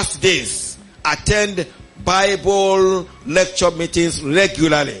the last days. Attend Bible lecture meetings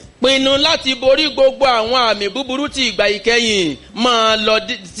regularly. Pinnu láti borí gbogbo àwọn àmì búburú ti ìgbà ìkẹyìn. Máa lọ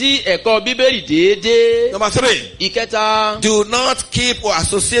sí ẹ̀kọ́ Bíbélì déédéé. Number 3, Ìkẹta. do not keep or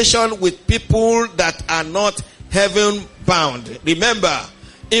association with people that are not heaven bound. Remember,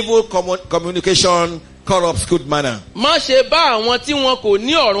 evil communication corrupts good manner. má ṣe bá àwọn tí wọn kò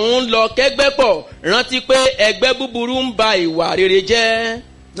ní ọ̀run lọ kẹ́gbẹ́ pọ̀ rántí pé ẹgbẹ́ búburú ń ba ìwà rere jẹ́.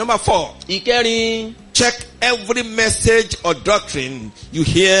 Number 4, ìkẹrin, check every message or doctrine you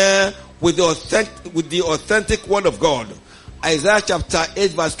hear with the authentic word of God. Isaiah chapter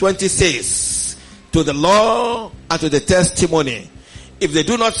 8 verse 20 says, to the law and to the testimony, if they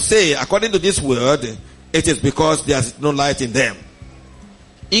do not say according to this word, it is because there is no light in them.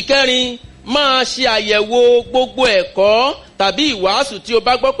 ìkẹrin, máa ṣe àyẹ̀wò gbogbo ẹ̀kọ́ tàbí ìwàásù tí o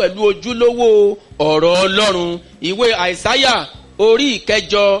bá gbọ́ pẹ̀lú ojúlówó ọ̀rọ̀ Ọlọ́run. Ìwé Àìsáyà orí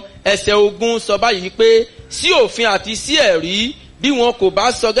 9 ẹsẹ̀ 20 sọ báyìí pé sí òfin àti sí ẹ̀rí bí wọn kò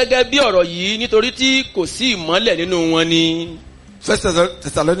bá sọ gẹ́gẹ́ bí ọ̀rọ̀ yìí nítorí tí kò sí ìmọ́lẹ̀ nínú wọn ni. 1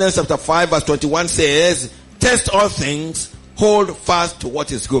 Thessalonians chapter 5 verse 21 says, test all things, hold fast to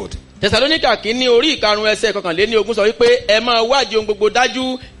what is good. Tẹsalóníkà kìíní orí 5 ẹsẹ̀ 21 sọ wípé ẹ máa wádìí ohun gbogbo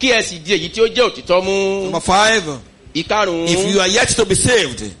dájú kí ẹ sì di èyí tí ó jẹ́ òtítọ́ mú. Number 5, ìkarùn-ún, if you are yet to be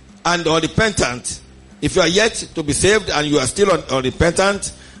saved and unrepentant, if you are yet to be saved and you are still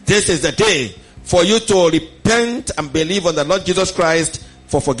unrepentant, this is the day for you to repent and believe on the Lord Jesus Christ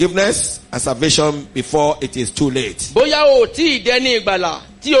for forgiveness and salvation before it is too late. bóyá o tí ì dẹni ìgbàlà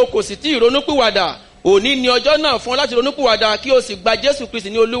tí o kò sì tí ì ronúpìwàdà, òní ni ọjọ́ náà fún ọ láti ronúpìwàdà kí o sì gba Jésù Kristi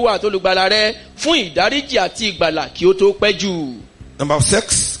ní Olúwa àti olùgbàlà rẹ fún ìdáríjì àti ìgbàlà kí ó tó pẹ́ jù. Number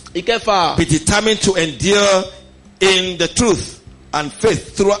 6, ìkẹfà, be determined to endure in the truth and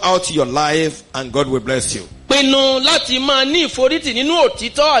faith throughout your life, and God will bless you. pinnu láti máa ní ìforítì nínú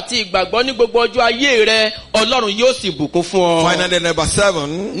òtítọ́ àti ìgbàgbọ́ ní gbogbo ọjọ́ ayé rẹ, Ọlọ́run yóò sì bùkún fún ọ. Finally, number 7,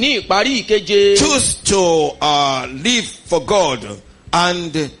 ní ìparí ìkeje, choose to live for God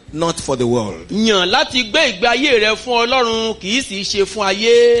and not for the world. yàn láti gbé ìgbé ayé rẹ fún Ọlọ́run kì í sì ṣe fún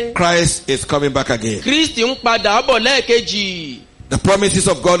ayé. Christ is coming back again. Kristi ń padà bọ̀ lẹ́ẹ̀kejì. The promises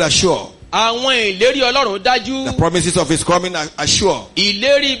of God are sure. àwọn ìlérí Ọlọ́run dájú. The promises of His coming are sure.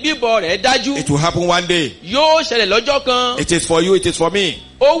 ìlérí bíbọ̀ rẹ̀ dájú. It will happen one day. yóò ṣẹlẹ̀ lọ́jọ́ kan. It is for you, it is for me.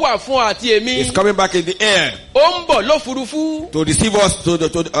 ó wà fún àti èmi. He's coming back in the air ó ń bọ̀ lófurufú. to receive us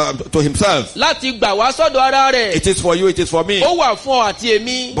to Himself. láti gbà wá sọ́dọ̀ ara rẹ̀. It is for you, it is for me. ó wà fún ọ àti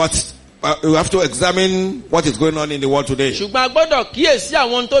èmi. But we have to examine what is going on in the world today. ṣùgbọ́n a gbọ́dọ̀ kíyèsí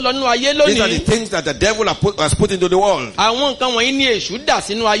àwọn ohun tó lọ nínú ayé These are the lónìí. things that the devil has put into the world. àwọn nǹkan wọ̀nyí ni èṣù dà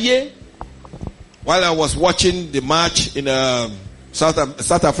sínú ayé. While I was watching the match in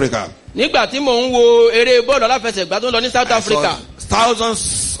South Africa, nígbà tí mò ń wo eré bọ́ọ̀lù aláfẹsẹ̀gbá tó ń lọ ní South I Africa, saw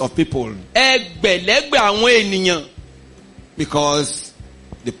thousands of people, ẹgbẹ̀lẹ́gbẹ̀ àwọn ènìyàn, because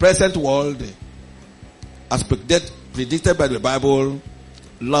the present world, as predicted by the Bible,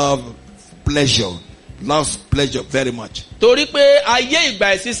 loves pleasure very much. torí pé ayé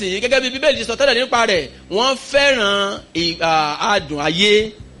ìgbà ìsinsìnyí gẹ́gẹ́ bí Bíbélì sọ tẹ́lẹ̀ nípa rẹ̀, wọ́n fẹ́ràn adùn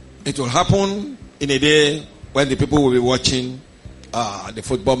ayé. It will happen in a day when the people will be watching the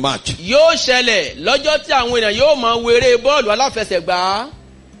football match. yóò ṣẹlẹ̀ lọ́jọ́ tí àwọn èèyàn yóò máa wo eré bọ́ọ̀lù aláfẹsẹ̀gbá.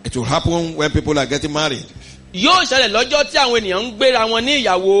 It will happen when people are getting married. yóò ṣẹlẹ̀ lọ́jọ́ tí àwọn ènìyàn ń gbéra wọn ní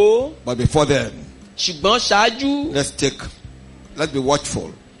ìyàwó. But before then, ṣùgbọ́n ṣáájú, let's be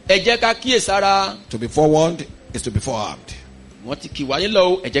watchful. ẹ jẹ́ ká kíyèsára. To be forewarned is to be forearmed. wọ́n ti kì wá nílọ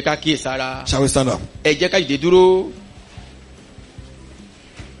o, ẹ jẹ́ ká kíyèsára. Shall we stand up? ẹ jẹ́ ká dìde dúró.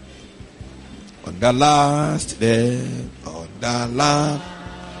 On the last day,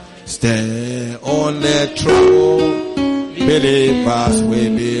 only true believers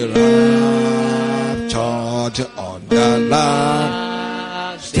will be raptured. On the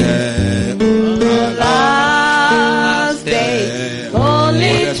last day,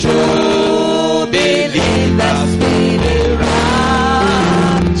 only true believers will be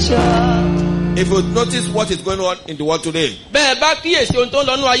raptured. If you notice what is going on in the world today, bẹ́ẹ̀ bá kíyèsí ohun tó ń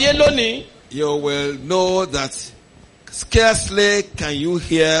lọ nínú ayé lónìí, you will know that scarcely can you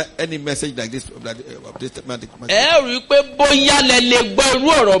hear any message like this. ẹ rí i pé bóyá lẹ lè gbọ́ irú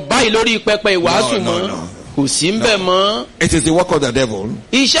ọ̀rọ̀ báyìí lórí pẹpẹ ìwàásù mọ́. kò sí ń bẹ̀ mọ́. It is the work of the devil,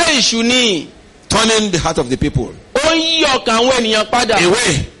 iṣẹ́ èṣù ni. turning the heart of the people ó ń yí ọkàn àwọn ènìyàn padà.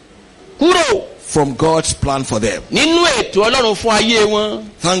 away kúrò from God's plan for them. nínú ètò Ọlọ́run fún ayé wọn.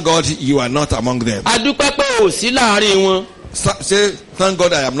 Thank God you are not among them. a dúpẹ́ pé ò sí láàrin wọn. Say, thank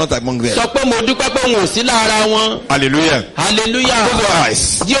God I am not among them. sọ pé mo dúpẹ́ pé n ò sí lára wọn. Hallelujah. hallelujah. Close your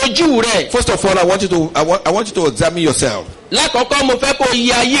eyes. di ojú rẹ. First of all, I want you to examine yourself. lákọ̀ọ́kọ́ mo fẹ́ kó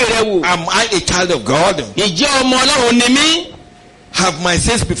yẹ ayé rẹ wò. Am I a child of God? ìjẹ́ ọmọ Ọlọ́run ni mí. Have my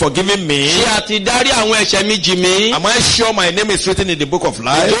sins been forgiven me? Ṣé a ti dárí àwọn ẹ̀ṣẹ̀ mi jì mí? Am I sure my name is written in the book of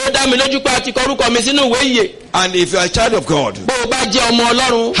life? Yóò dá mi lójú pé a ti kọ orúkọ mi sínú ìwé ìyè. And if you are a child of God, Bó o bá jẹ́ ọmọ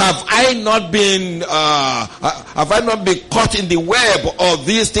Ọlọ́run. have I not been caught in the web of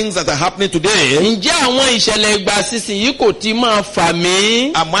these things that are happening today? Ǹjẹ́ àwọn ìṣẹ̀lẹ̀ ìgbà sísìnyí kò ti máa fà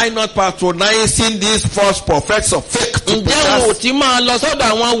mí? Am I not patronizing these false prophets of fake Ǹjẹ́ wọn ò teachers? ti máa lọ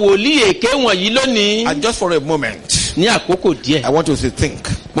sọ́dọ̀ àwọn wòlíì èké wọ̀nyí lónìí? And just for a moment, Ní àkókò díẹ̀, I want you to think.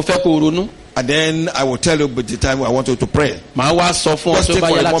 mo fẹ́ kó o ronú. And then I will tell you by the time I want you to pray. Màá wá sọ fún ọ Just tó think bá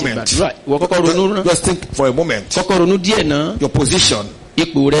for yẹ a láti moment. gbàdúrà. Ìwọ kọ́kọ́ ronú ná. Just think for a moment. Kọ́kọ́ ronú díẹ̀ ná. Your position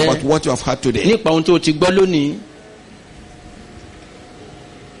Ipò rẹ about what you have had today. nípa ohun tó o ti gbọ́ lónìí.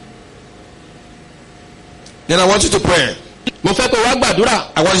 Then I want you to pray. Mo fẹ́ kó o wá gbàdúrà.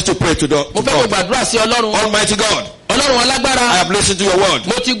 I want you to pray to Mo fẹ́ kó o God. gbàdúrà sí Ọlọ́run. Almighty God, Ọlọ́run I alágbára. have listened to your word.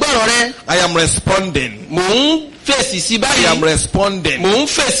 Mo ti gbọ́rọ̀ rẹ. I am responding. Mò ń fèsì sí I am báyìí. responding. Mò ń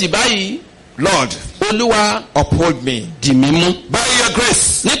fèsì báyìí. Lord, Olúwa uphold me. dì mí mú. By your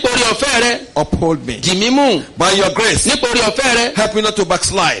grace, Nítorí ọ̀fẹ́ rẹ. uphold me. Dì mí mú. By your grace, Nítorí ọ̀fẹ́ rẹ. help me not to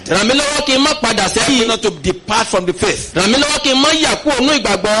backslide. Ràn mí lọ́wọ́ kí n má padà Help me sẹ́yìn. not to depart from the faith. Ràn mí lọ́wọ́ kí n má yà kúrò nínú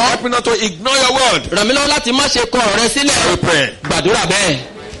ìgbàgbọ́. Help me not to ignore your word. Ràn mí lọ́wọ́ láti má ṣe kọ ọ̀rẹ́ We sílẹ̀. pray. Gbàdúrà bẹ́ẹ̀.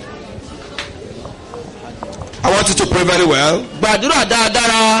 I want you to pray very well. Gbàdúrà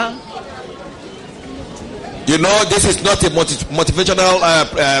dáadáa. You know, this is not a motivational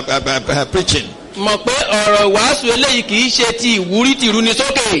preaching. Mọ̀ pé ọ̀rọ̀ ìwàásù eléyìí kì í ṣe ti ìwúrí tìrúni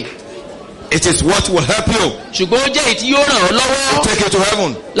sókè. It is what will help you Ṣùgbọ́n ó jẹ́ èyí tí yóò ràn ọ́ lọ́wọ́ take you to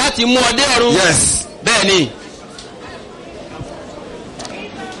heaven. láti mú ọ dé ọ̀run. Yes. Bẹ́ẹ̀ni.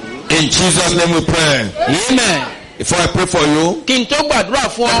 In Jesus' name we pray. Amen. Before I pray for you, Kí n tó gbàdúrà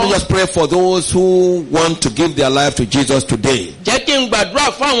fún let me ọ. just pray for those who want to give their life to Jesus today, Jẹ́ kí n gbàdúrà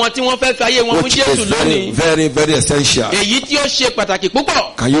fún àwọn tí wọ́n fẹ́ fi ayé wọn fún which Jésù is very, lónìí. very, very essential. Èyí tí ó ṣe pàtàkì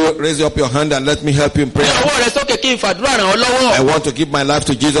púpọ̀. Can you raise up your hand and let me help you in Ní prayer? ọwọ́ rẹ sókè kí n fàdúrà ràn ọ́ I lọ́wọ́. want to give my life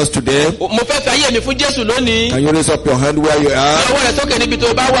to Jesus today. Mo fẹ́ fi ayé mi fún Jésù lónìí. Can you raise up your hand where you Ní are? ọwọ́ rẹ sókè níbi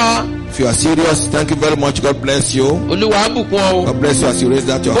tó bá wà. If you are serious, thank you very much. God bless you. Olúwa á bùkún ọ o. God bless you as you raise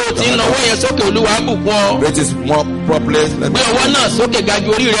that your Bó o ti ń hand. nawọ́ yẹn sókè, Olúwa á bùkún ọ. Raise it more properly. Let me Gbé ọwọ́ náà sókè ga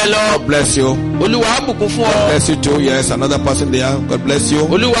ju orí rẹ lọ. God bless you. Olúwa á bùkún fún ọ. Bless you too. Yes, another person there. God bless you.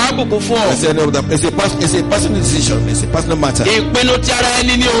 Olúwa á bùkún fún ọ. It's a personal decision. It's a personal matter. Ìpinnu ti ara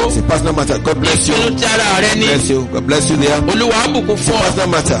ẹni ni o. It's a personal matter. God bless you. Ìpinnu ti ara rẹ ni. Bless you. God bless you there. Olúwa á bùkún fún ọ. Personal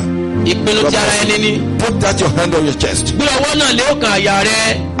matter. Ìpinnu ti ara ẹni ni. Put that your hand on your chest Gbé ọwọ́ náà lé ọkàn àyà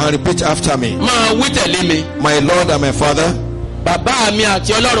rẹ. and repeat after me. Máa wí tẹ̀lé mi. My Lord and my Father, Bàbá mi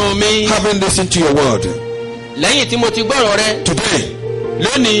àti Ọlọ́run mi. having listened to your word Lẹ́yìn tí mo ti gbọ́rọ̀ rẹ. today,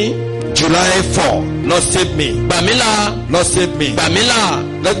 Lónìí, July 4, Lord save me. gbà mí là. Lord save me. Gbà mí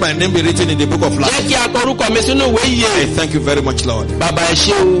là. Let my name be written in the book of Jẹ́ life. kí a kọ orúkọ mi sínú ìwé I ìyè. thank you very much, Lord. Bàbá ẹ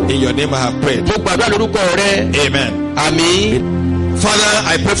ṣé o. In your name I have prayed. Mo gbàdúrà lórúkọ rẹ. Amen. Àmín. Father,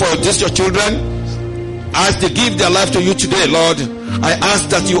 I pray for this your children. As they give their life to you today, Lord, I ask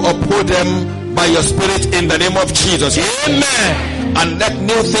that you uphold them by your spirit in the name of Jesus. Amen. And let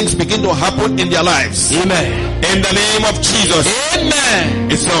new things begin to happen in their lives. Amen. In the name of Jesus.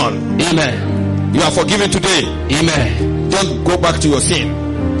 Amen. It's done. Amen. You are forgiven today. Amen. Don't go back to your sin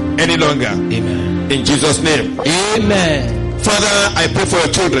any longer. Amen. In Jesus' name. Amen. Father, I pray for your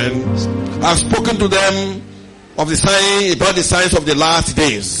children. I've spoken to them of the sign, about the signs of the last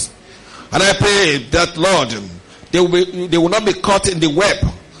days. And I pray that, Lord, they will not be caught in the web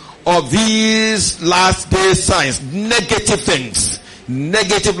of these last day signs, negative things,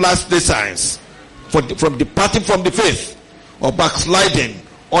 negative last day signs, from departing from the faith, or backsliding,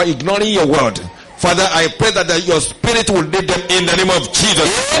 or ignoring your word. Father, I pray that your spirit will lead them in the name of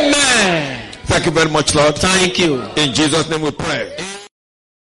Jesus. Amen. Thank you very much, Lord. Thank you. In Jesus' name we pray.